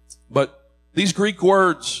 But these Greek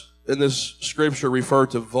words in this scripture refer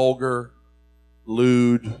to vulgar,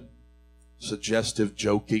 lewd, suggestive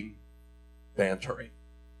joking, bantering.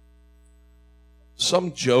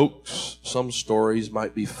 Some jokes, some stories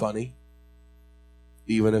might be funny,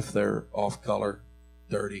 even if they're off color,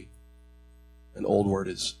 dirty. An old word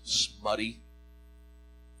is smutty.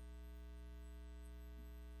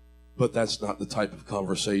 But that's not the type of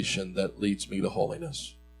conversation that leads me to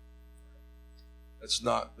holiness. That's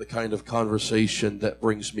not the kind of conversation that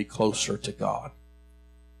brings me closer to God.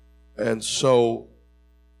 And so,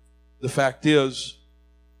 the fact is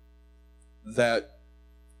that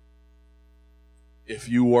if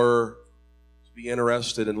you were to be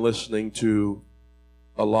interested in listening to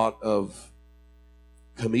a lot of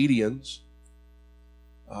comedians,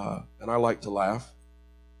 and I like to laugh,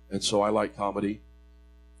 and so I like comedy,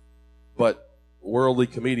 but worldly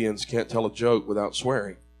comedians can't tell a joke without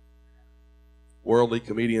swearing. Worldly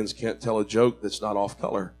comedians can't tell a joke that's not off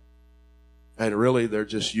color. And really, they're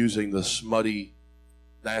just using the smutty,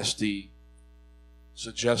 nasty,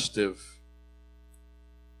 suggestive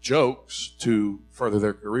jokes to further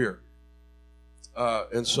their career.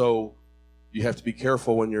 And so you have to be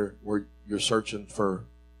careful when you're searching for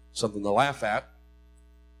something to laugh at,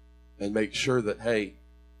 and make sure that, hey,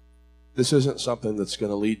 this isn't something that's going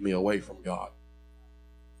to lead me away from God.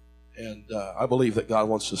 And I believe that God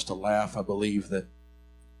wants us to laugh. I believe that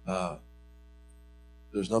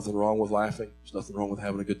there's nothing wrong with laughing. There's nothing wrong with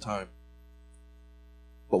having a good time.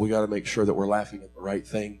 But we got to make sure that we're laughing at the right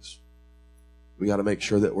things. We got to make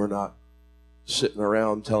sure that we're not sitting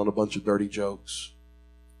around telling a bunch of dirty jokes,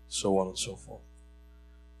 so on and so forth.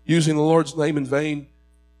 Using the Lord's name in vain.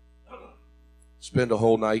 Spend a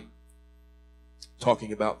whole night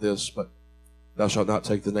talking about this, but thou shalt not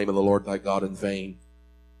take the name of the Lord thy God in vain,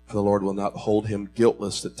 for the Lord will not hold him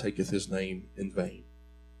guiltless that taketh his name in vain.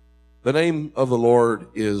 The name of the Lord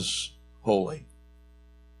is holy.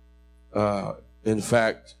 In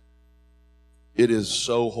fact, it is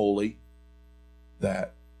so holy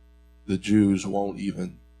that the Jews won't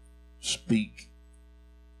even speak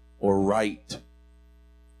or write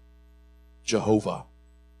Jehovah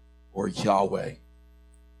or Yahweh.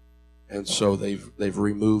 And so they've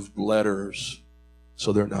removed letters,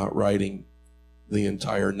 so they're not writing the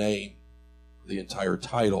entire name, the entire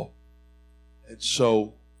title. And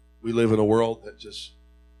so we live in a world that just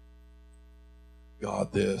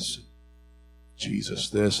God this, Jesus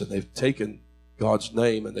this, and they've taken God's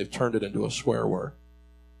name and they've turned it into a swear word.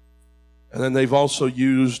 And then they've also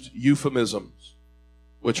used euphemisms,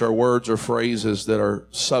 which are words or phrases that are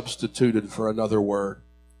substituted for another word.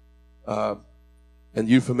 And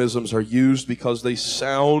euphemisms are used because they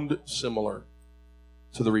sound similar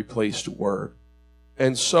to the replaced word.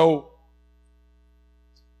 And so,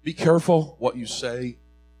 be careful what you say.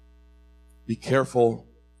 Be careful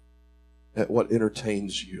at what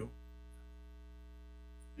entertains you.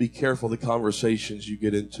 Be careful the conversations you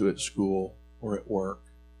get into at school or at work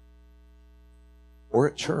or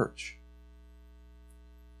at church.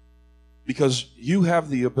 Because you have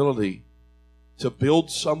the ability to build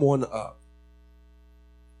someone up.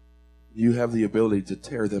 You have the ability to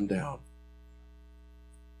tear them down.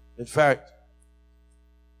 In fact,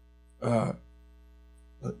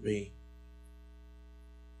 let me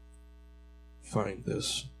find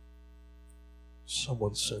this.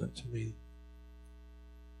 Someone sent it to me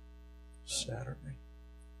Saturday.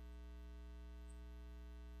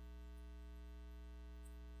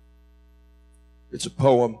 It's a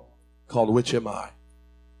poem called Which Am I?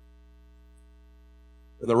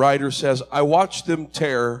 And the writer says, I watched them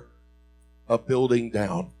tear a building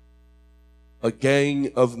down, a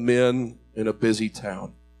gang of men in a busy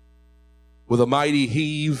town. With a mighty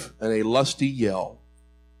heave and a lusty yell,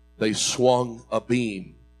 they swung a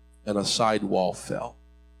beam and a side wall fell.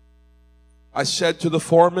 I said to the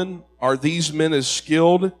foreman, are these men as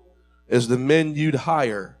skilled as the men you'd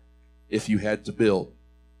hire if you had to build?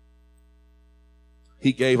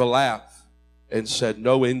 He gave a laugh and said,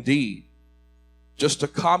 no, indeed. Just a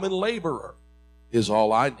common laborer is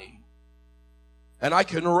all I need. And I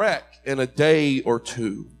can wreck in a day or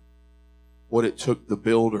two what it took the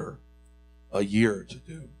builder a year to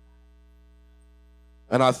do.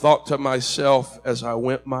 And I thought to myself as I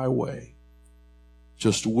went my way,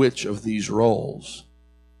 just which of these roles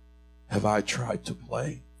have I tried to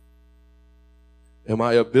play? Am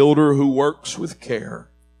I a builder who works with care,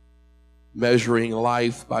 measuring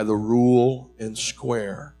life by the rule and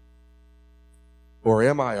square? Or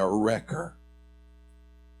am I a wrecker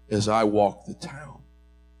as I walk the town,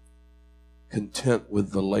 content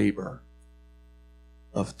with the labor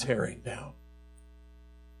of tearing down?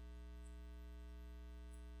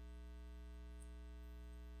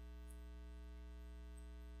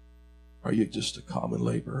 Are you just a common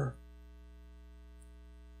laborer?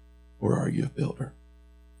 Or are you a builder?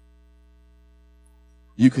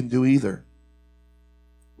 You can do either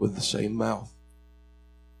with the same mouth,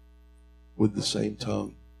 with the same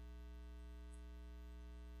tongue,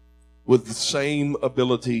 with the same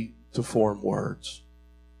ability to form words.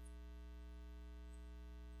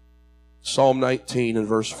 Psalm 19 and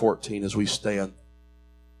verse 14 as we stand.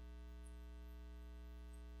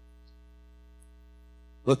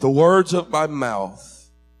 Let the words of my mouth,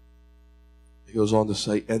 he goes on to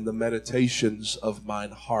say, and the meditations of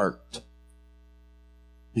mine heart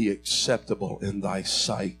be acceptable in thy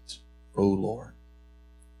sight, O Lord.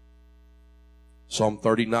 Psalm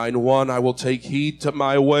 39:1, I will take heed to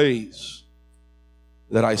my ways,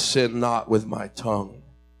 that I sin not with my tongue.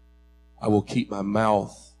 I will keep my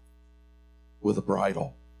mouth with a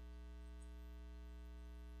bridle.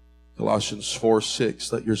 Colossians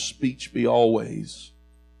 4:6, let your speech be always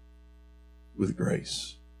with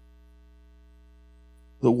grace.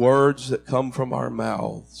 The words that come from our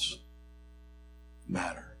mouths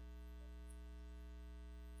matter.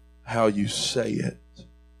 How you say it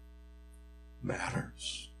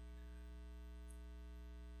matters.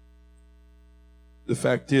 The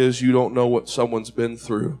fact is, you don't know what someone's been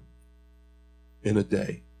through in a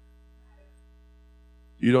day.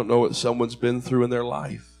 You don't know what someone's been through in their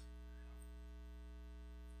life.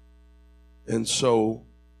 And so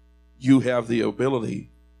you have the ability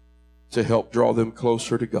to help draw them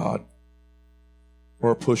closer to God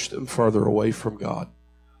or push them further away from God,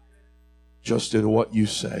 just in what you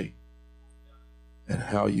say and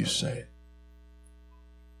how you say it.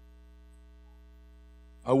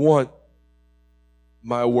 I want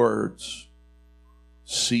my words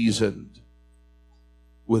seasoned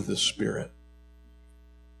with the Spirit.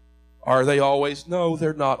 Are they always? No,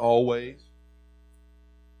 they're not always.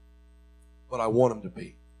 But I want them to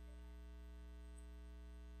be.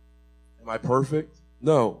 Am I perfect?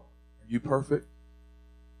 No. Are you perfect?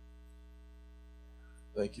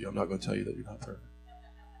 Thank you. I'm not going to tell you that you're not perfect.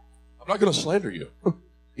 I'm not going to slander you,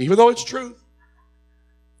 even though it's truth.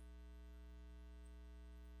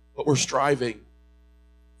 But we're striving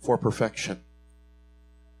for perfection.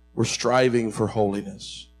 We're striving for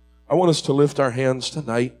holiness. I want us to lift our hands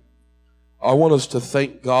tonight. I want us to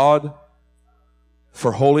thank God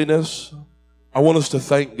for holiness. I want us to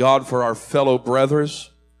thank God for our fellow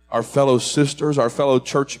brothers, our fellow sisters, our fellow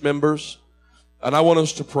church members. And I want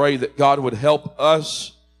us to pray that God would help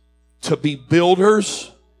us to be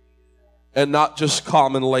builders and not just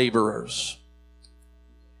common laborers.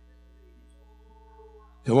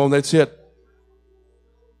 Come on, that's it.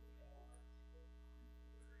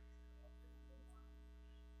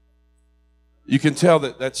 You can tell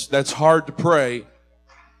that that's hard to pray,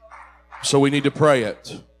 so we need to pray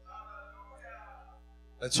it.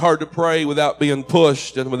 It's hard to pray without being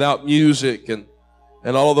pushed and without music and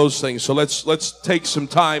all of those things. So let's take some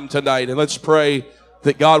time tonight and let's pray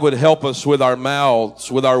that God would help us with our mouths,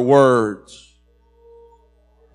 with our words.